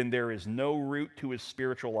 then there is no root to his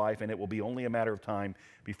spiritual life, and it will be only a matter of time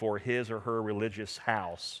before his or her religious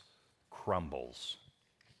house crumbles.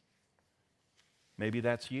 Maybe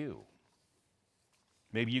that's you.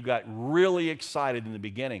 Maybe you got really excited in the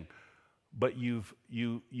beginning, but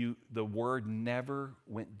the word never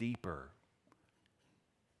went deeper.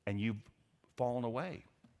 And you've fallen away.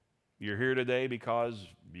 You're here today because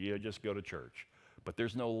you just go to church. But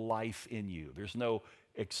there's no life in you. There's no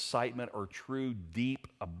excitement or true, deep,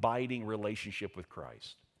 abiding relationship with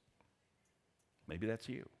Christ. Maybe that's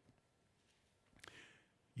you.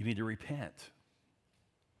 You need to repent.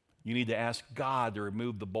 You need to ask God to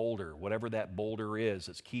remove the boulder, whatever that boulder is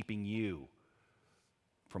that's keeping you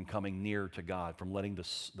from coming near to God, from letting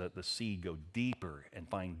the seed go deeper and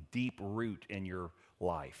find deep root in your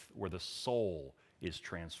life where the soul is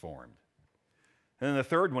transformed. And then the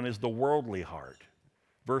third one is the worldly heart.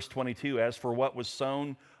 Verse 22, as for what was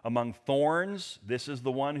sown among thorns, this is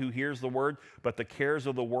the one who hears the word, but the cares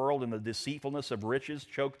of the world and the deceitfulness of riches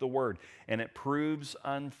choke the word, and it proves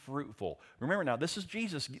unfruitful. Remember now, this is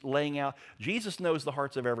Jesus laying out, Jesus knows the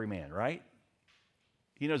hearts of every man, right?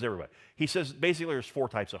 He knows everybody. He says basically there's 4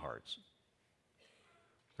 types of hearts.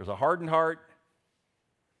 There's a hardened heart.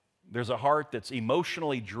 There's a heart that's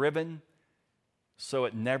emotionally driven, so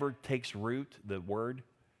it never takes root, the word.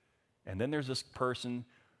 And then there's this person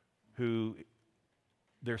who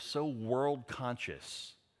they're so world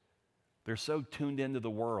conscious, they're so tuned into the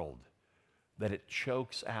world that it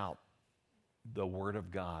chokes out the word of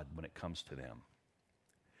God when it comes to them.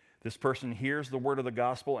 This person hears the word of the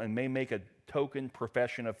gospel and may make a token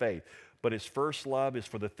profession of faith, but his first love is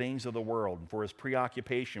for the things of the world and for his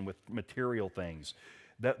preoccupation with material things.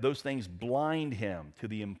 Those things blind him to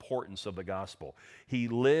the importance of the gospel. He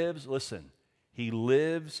lives, listen, he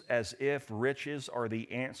lives as if riches are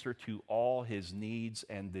the answer to all his needs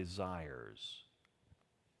and desires.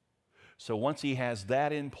 So once he has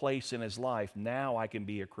that in place in his life, now I can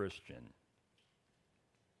be a Christian.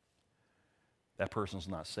 That person's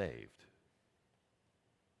not saved.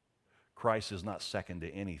 Christ is not second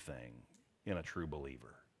to anything in a true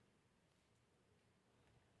believer.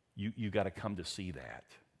 You got to come to see that.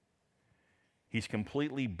 He's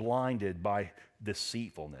completely blinded by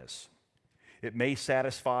deceitfulness. It may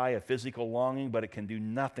satisfy a physical longing, but it can do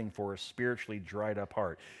nothing for a spiritually dried up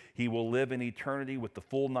heart. He will live in eternity with the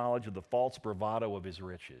full knowledge of the false bravado of his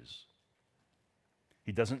riches.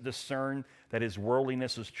 He doesn't discern that his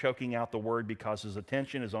worldliness is choking out the word because his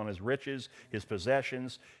attention is on his riches, his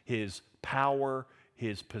possessions, his power,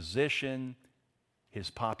 his position,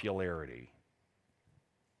 his popularity.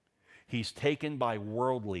 He's taken by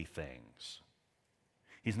worldly things.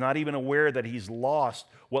 He's not even aware that he's lost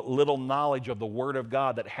what little knowledge of the Word of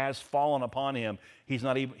God that has fallen upon him. He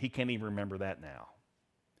can't even remember that now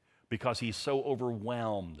because he's so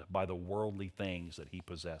overwhelmed by the worldly things that he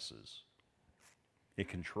possesses. It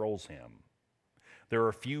controls him. There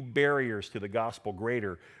are few barriers to the gospel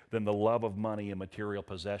greater than the love of money and material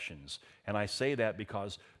possessions. And I say that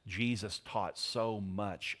because Jesus taught so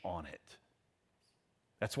much on it.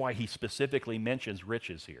 That's why he specifically mentions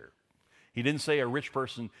riches here. He didn't say a rich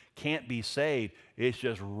person can't be saved. It's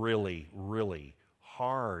just really, really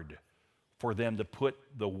hard for them to put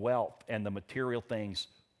the wealth and the material things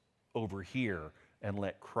over here and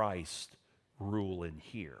let Christ rule in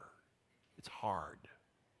here. It's hard.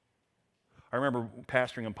 I remember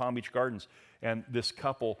pastoring in Palm Beach Gardens, and this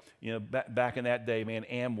couple, back in that day, man,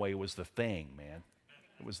 Amway was the thing, man.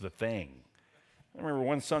 It was the thing. I remember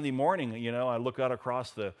one Sunday morning, I look out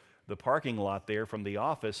across the parking lot there from the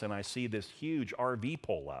office, and I see this huge RV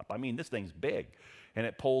pull up. I mean, this thing's big. And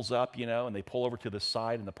it pulls up, and they pull over to the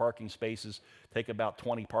side, and the parking spaces take about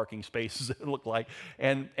 20 parking spaces, it looked like.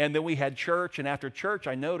 And then we had church, and after church,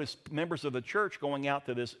 I noticed members of the church going out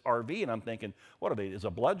to this RV, and I'm thinking, what are they, is it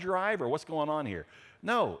a blood drive, or what's going on here?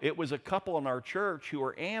 No, it was a couple in our church who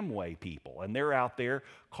are Amway people, and they're out there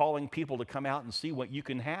calling people to come out and see what you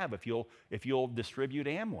can have if you'll distribute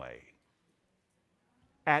Amway.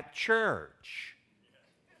 At church.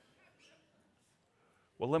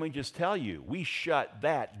 Well, let me just tell you, we shut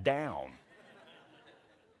that down.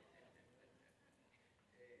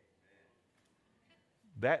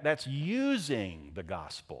 That's using the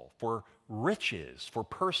gospel for riches, for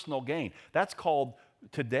personal gain. That's called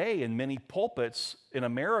today in many pulpits in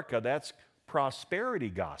America, that's prosperity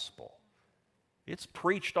gospel. It's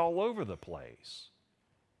preached all over the place.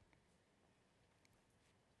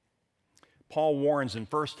 Paul warns in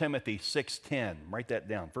 1 Timothy 6:10, write that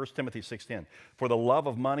down, 1 Timothy 6:10, for the love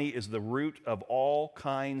of money is the root of all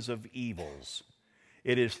kinds of evils.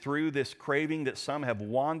 It is through this craving that some have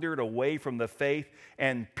wandered away from the faith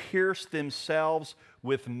and pierced themselves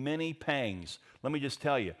with many pangs. Let me just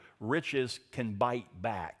tell you, riches can bite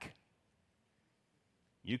back.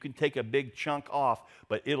 You can take a big chunk off,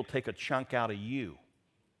 but it'll take a chunk out of you.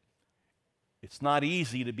 It's not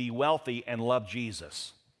easy to be wealthy and love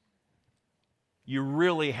Jesus. You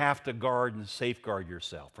really have to guard and safeguard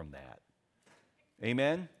yourself from that.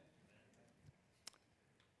 Amen?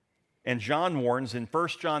 And John warns in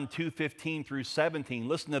 1 John 2:15 through 17,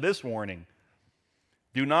 listen to this warning.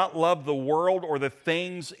 Do not love the world or the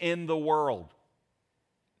things in the world.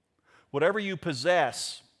 Whatever you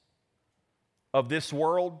possess of this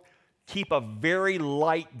world, keep a very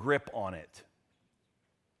light grip on it.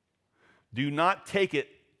 Do not take it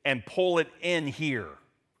and pull it in here.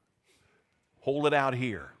 Hold it out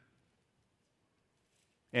here.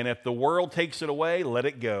 And if the world takes it away, let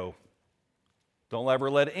it go. Don't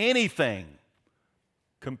ever let anything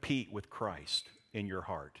compete with Christ in your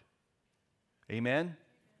heart. Amen?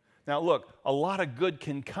 Now look, a lot of good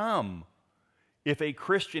can come if a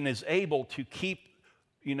Christian is able to keep,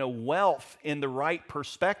 wealth in the right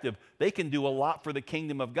perspective. They can do a lot for the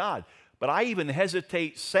kingdom of God. But I even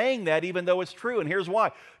hesitate saying that even though it's true. And here's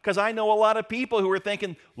why. Because I know a lot of people who are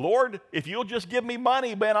thinking, Lord, if you'll just give me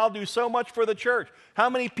money, man, I'll do so much for the church.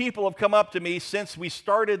 How many people have come up to me since we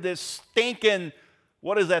started this stinking,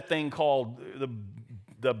 what is that thing called?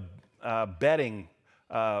 The betting,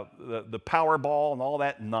 the Powerball and all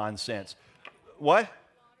that nonsense. What?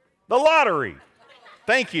 The lottery.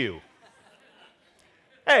 Thank you.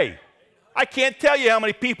 Hey, I can't tell you how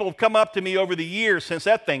many people have come up to me over the years since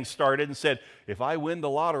that thing started and said, if I win the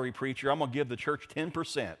lottery, preacher, I'm going to give the church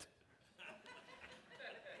 10%.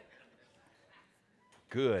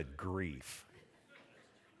 Good grief.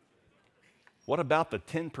 What about the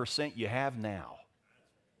 10% you have now?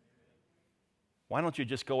 Why don't you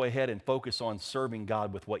just go ahead and focus on serving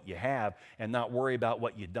God with what you have and not worry about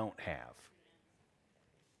what you don't have?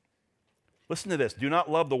 Listen to this. Do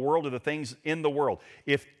not love the world or the things in the world.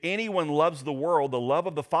 If anyone loves the world, the love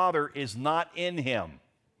of the Father is not in him.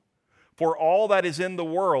 For all that is in the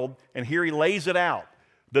world, and here he lays it out,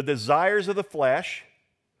 the desires of the flesh,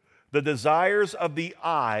 the desires of the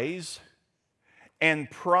eyes,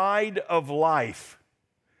 and pride of life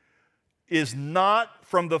is not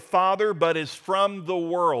from the Father, but is from the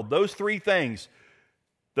world. Those three things,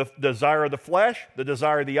 the desire of the flesh, the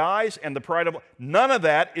desire of the eyes, and the pride of life, none of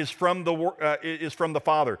that is from the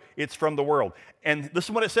Father. It's from the world. And this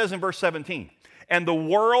is what it says in verse 17. And the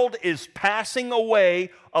world is passing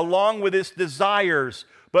away along with its desires,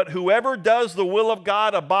 but whoever does the will of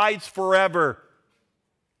God abides forever.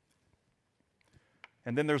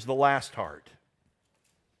 And then there's the last heart.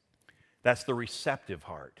 That's the receptive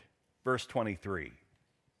heart. Verse 23.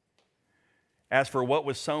 As for what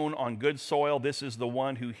was sown on good soil, this is the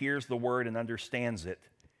one who hears the word and understands it.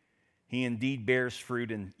 He indeed bears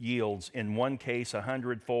fruit and yields, in one case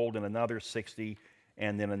 100-fold, in another 60,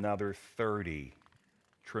 and in another 30.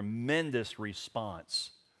 Tremendous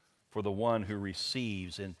response for the one who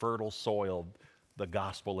receives in fertile soil the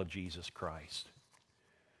gospel of Jesus Christ.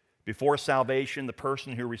 Before salvation, the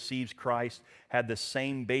person who receives Christ had the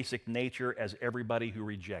same basic nature as everybody who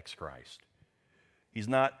rejects Christ. He's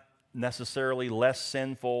not necessarily less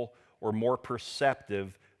sinful or more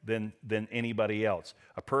perceptive than anybody else.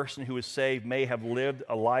 A person who is saved may have lived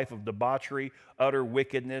a life of debauchery, utter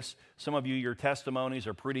wickedness. Some of you, your testimonies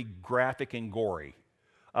are pretty graphic and gory.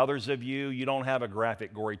 Others of you, you don't have a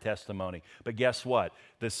graphic, gory testimony. But guess what?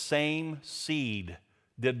 The same seed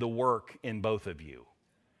did the work in both of you.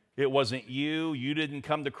 It wasn't you. You didn't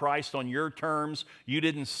come to Christ on your terms. You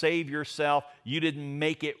didn't save yourself. You didn't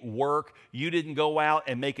make it work. You didn't go out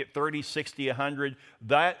and make it 30, 60, 100.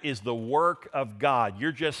 That is the work of God.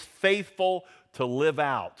 You're just faithful to live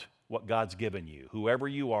out what God's given you, whoever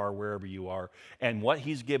you are, wherever you are. And what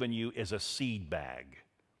He's given you is a seed bag.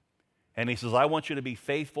 And He says, I want you to be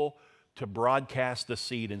faithful to broadcast the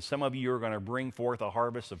seed. And some of you are going to bring forth a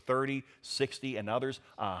harvest of 30, 60, and others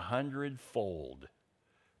 100-fold.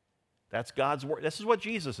 That's God's word. This is what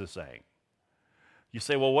Jesus is saying. You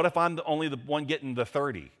say, well, what if I'm only the one getting the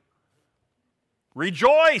 30?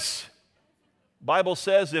 Rejoice! Bible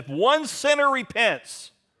says if one sinner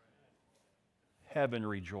repents, heaven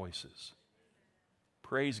rejoices.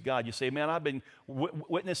 Praise God. You say, man, I've been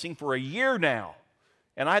witnessing for a year now,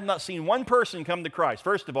 and I have not seen one person come to Christ.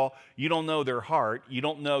 First of all, you don't know their heart. You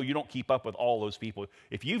don't keep up with all those people.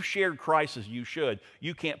 If you've shared Christ as you should,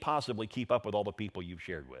 you can't possibly keep up with all the people you've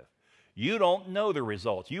shared with. You don't know the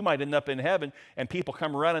results. You might end up in heaven and people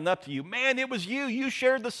come running up to you. Man, it was you. You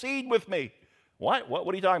shared the seed with me. What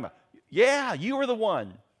are you talking about? Yeah, you were the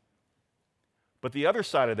one. But the other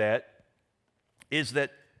side of that is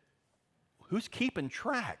that who's keeping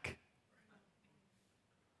track?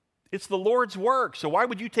 It's the Lord's work. So why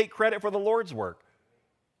would you take credit for the Lord's work?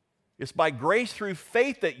 It's by grace through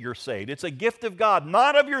faith that you're saved. It's a gift of God,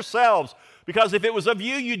 not of yourselves. Because if it was of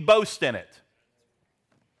you, you'd boast in it.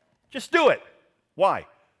 Just do it. Why?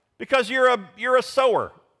 Because you're a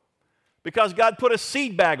sower. Because God put a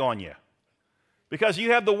seed bag on you. Because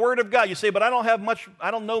you have the Word of God. You say, but I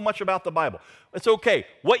don't know much about the Bible. It's okay.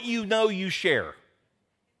 What you know, you share.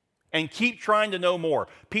 And keep trying to know more.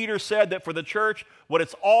 Peter said that for the church, what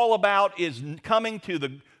it's all about is coming to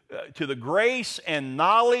the grace and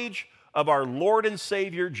knowledge of our Lord and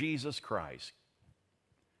Savior, Jesus Christ.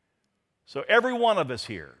 So every one of us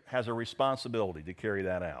here has a responsibility to carry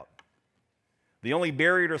that out. The only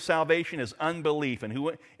barrier to salvation is unbelief,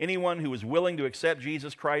 and anyone who is willing to accept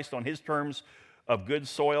Jesus Christ on His terms of good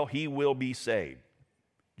soil, he will be saved.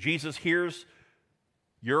 Jesus hears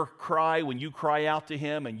your cry when you cry out to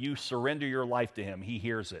Him and you surrender your life to Him. He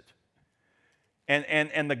hears it.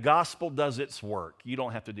 And the gospel does its work. You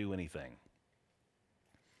don't have to do anything.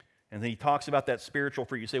 And then He talks about that spiritual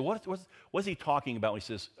fruit. You say, what's He talking about when He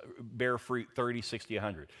says bear fruit 30, 60,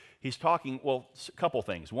 100? He's talking, well, a couple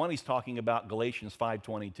things. One, He's talking about Galatians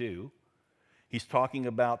 5:22. He's talking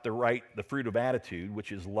about the fruit of attitude,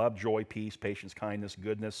 which is love, joy, peace, patience, kindness,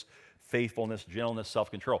 goodness, faithfulness, gentleness,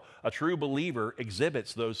 self-control. A true believer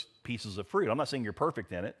exhibits those pieces of fruit. I'm not saying you're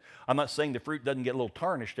perfect in it. I'm not saying the fruit doesn't get a little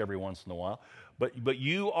tarnished every once in a while, but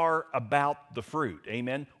you are about the fruit.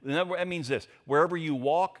 Amen? That means this. Wherever you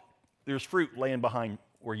walk, there's fruit laying behind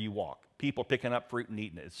where you walk. People picking up fruit and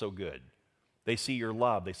eating it. It's so good. They see your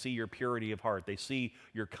love. They see your purity of heart. They see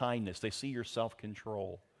your kindness. They see your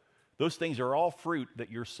self-control. Those things are all fruit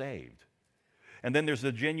that you're saved. And then there's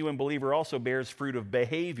the genuine believer also bears fruit of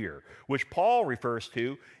behavior, which Paul refers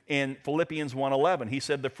to in Philippians 1:11. He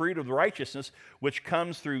said, the fruit of righteousness, which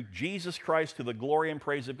comes through Jesus Christ to the glory and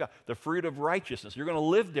praise of God. The fruit of righteousness. You're going to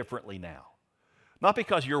live differently now. Not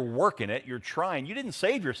because you're working it, you're trying. You didn't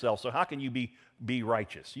save yourself, so how can you be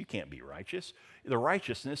righteous? You can't be righteous. The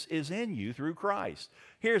righteousness is in you through Christ.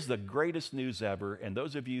 Here's the greatest news ever, and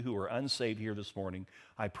those of you who are unsaved here this morning,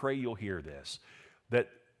 I pray you'll hear this, that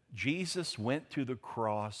Jesus went to the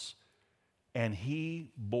cross and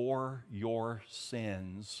he bore your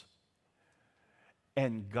sins.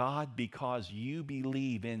 And God, because you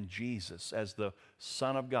believe in Jesus as the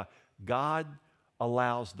Son of God, God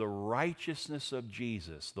allows the righteousness of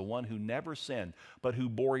Jesus, the one who never sinned, but who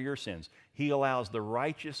bore your sins, he allows the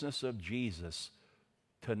righteousness of Jesus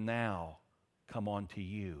to now come onto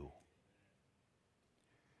you.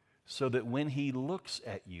 So that when he looks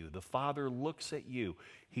at you, the Father looks at you,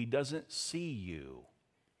 he doesn't see you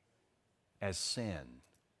as sin.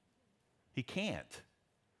 He can't.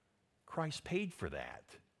 Christ paid for that.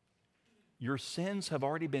 Your sins have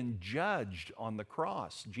already been judged on the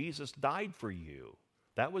cross. Jesus died for you.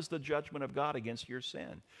 That was the judgment of God against your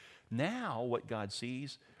sin. Now, what God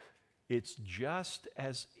sees, it's just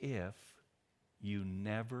as if you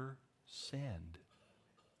never sinned.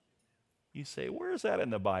 You say, where is that in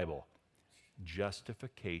the Bible?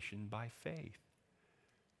 Justification by faith.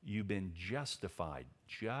 You've been justified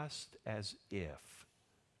just as if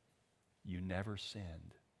you never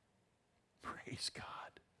sinned. Praise God.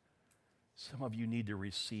 Some of you need to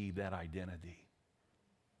receive that identity.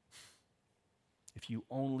 If you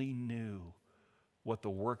only knew what the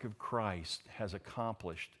work of Christ has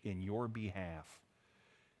accomplished in your behalf,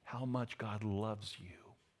 how much God loves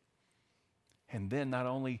you. And then not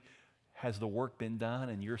only has the work been done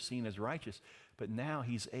and you're seen as righteous, but now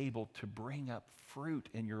he's able to bring up fruit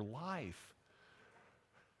in your life.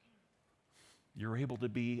 You're able to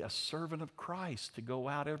be a servant of Christ, to go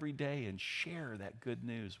out every day and share that good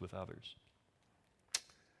news with others.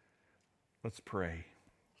 Let's pray.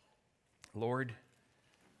 Lord,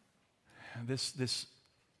 this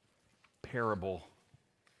parable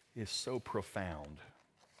is so profound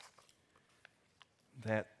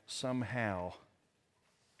that somehow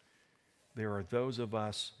there are those of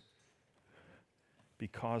us,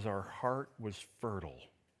 because our heart was fertile,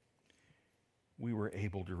 we were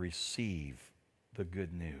able to receive the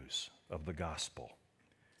good news of the gospel.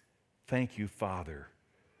 Thank you, Father,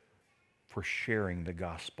 for sharing the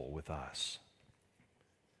gospel with us.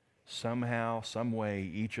 Somehow, some way,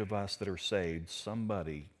 each of us that are saved,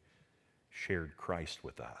 somebody shared Christ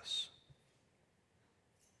with us.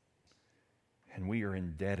 And we are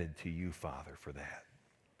indebted to you, Father, for that.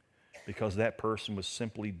 Because that person was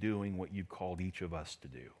simply doing what you called each of us to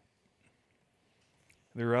do.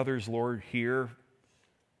 There are others, Lord, here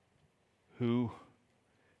who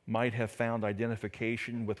might have found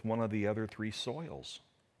identification with one of the other three soils.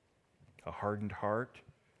 A hardened heart.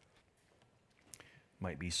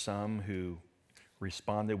 Might be some who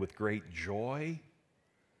responded with great joy,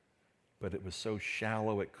 but it was so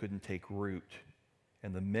shallow it couldn't take root.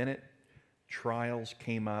 And the minute trials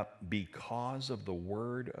came up because of the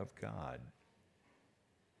Word of God,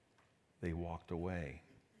 they walked away.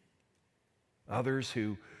 Others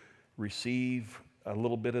who receive a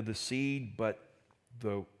little bit of the seed, but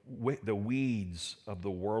the weeds of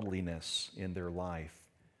the worldliness in their life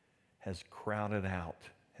has crowded out,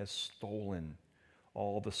 has stolen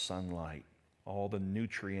all the sunlight, all the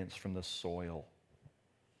nutrients from the soil,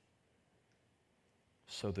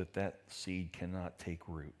 so that that seed cannot take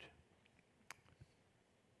root.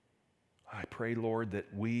 I pray, Lord, that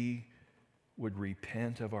we would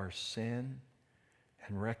repent of our sin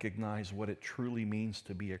and recognize what it truly means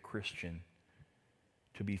to be a Christian,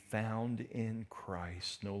 to be found in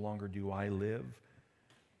Christ. No longer do I live,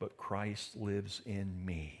 but Christ lives in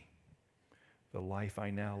me. The life I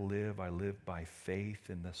now live, I live by faith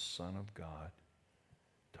in the Son of God.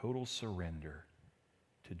 Total surrender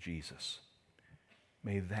to Jesus.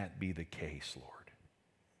 May that be the case, Lord.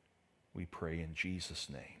 We pray in Jesus'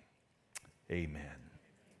 name. Amen.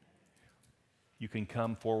 You can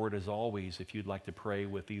come forward as always if you'd like to pray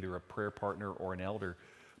with either a prayer partner or an elder.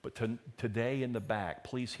 But today in the back,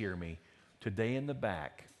 please hear me. Today in the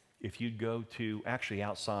back, if you'd go to, actually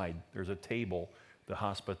outside, there's a table,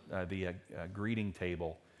 the greeting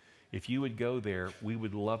table. If you would go there, we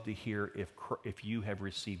would love to hear if you have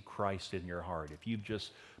received Christ in your heart, if you've just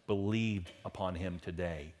believed upon him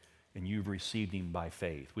today and you've received him by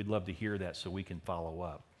faith. We'd love to hear that so we can follow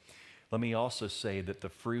up. Let me also say that the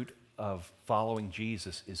fruit of following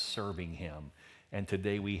Jesus is serving him. And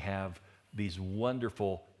today we have these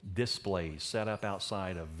wonderful displays set up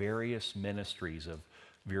outside of various ministries of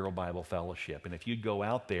Vero Bible Fellowship. And if you'd go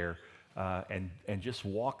out there and just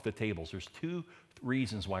walk the tables, there's two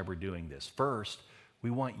reasons why we're doing this. First, we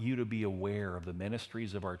want you to be aware of the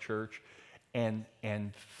ministries of our church and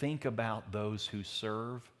think about those who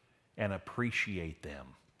serve and appreciate them.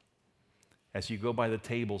 As you go by the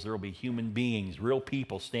tables, there will be human beings, real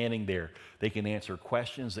people standing there. They can answer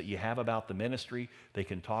questions that you have about the ministry. They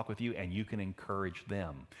can talk with you, and you can encourage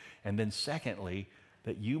them. And then secondly,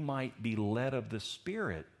 that you might be led of the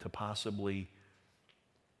Spirit to possibly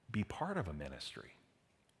be part of a ministry.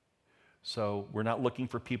 So we're not looking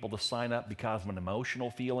for people to sign up because of an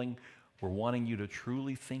emotional feeling. We're wanting you to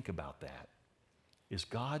truly think about that. Is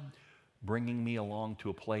God bringing me along to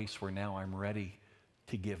a place where now I'm ready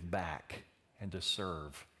to give back and to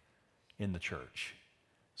serve in the church?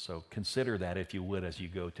 So consider that, if you would, as you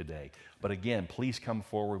go today. But again, please come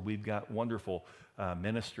forward. We've got wonderful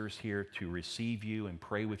ministers here to receive you and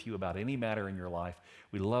pray with you about any matter in your life.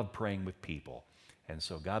 We love praying with people. And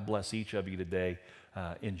so God bless each of you today.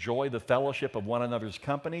 Enjoy the fellowship of one another's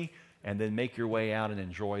company, and then make your way out and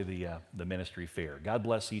enjoy the ministry fair. God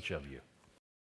bless each of you.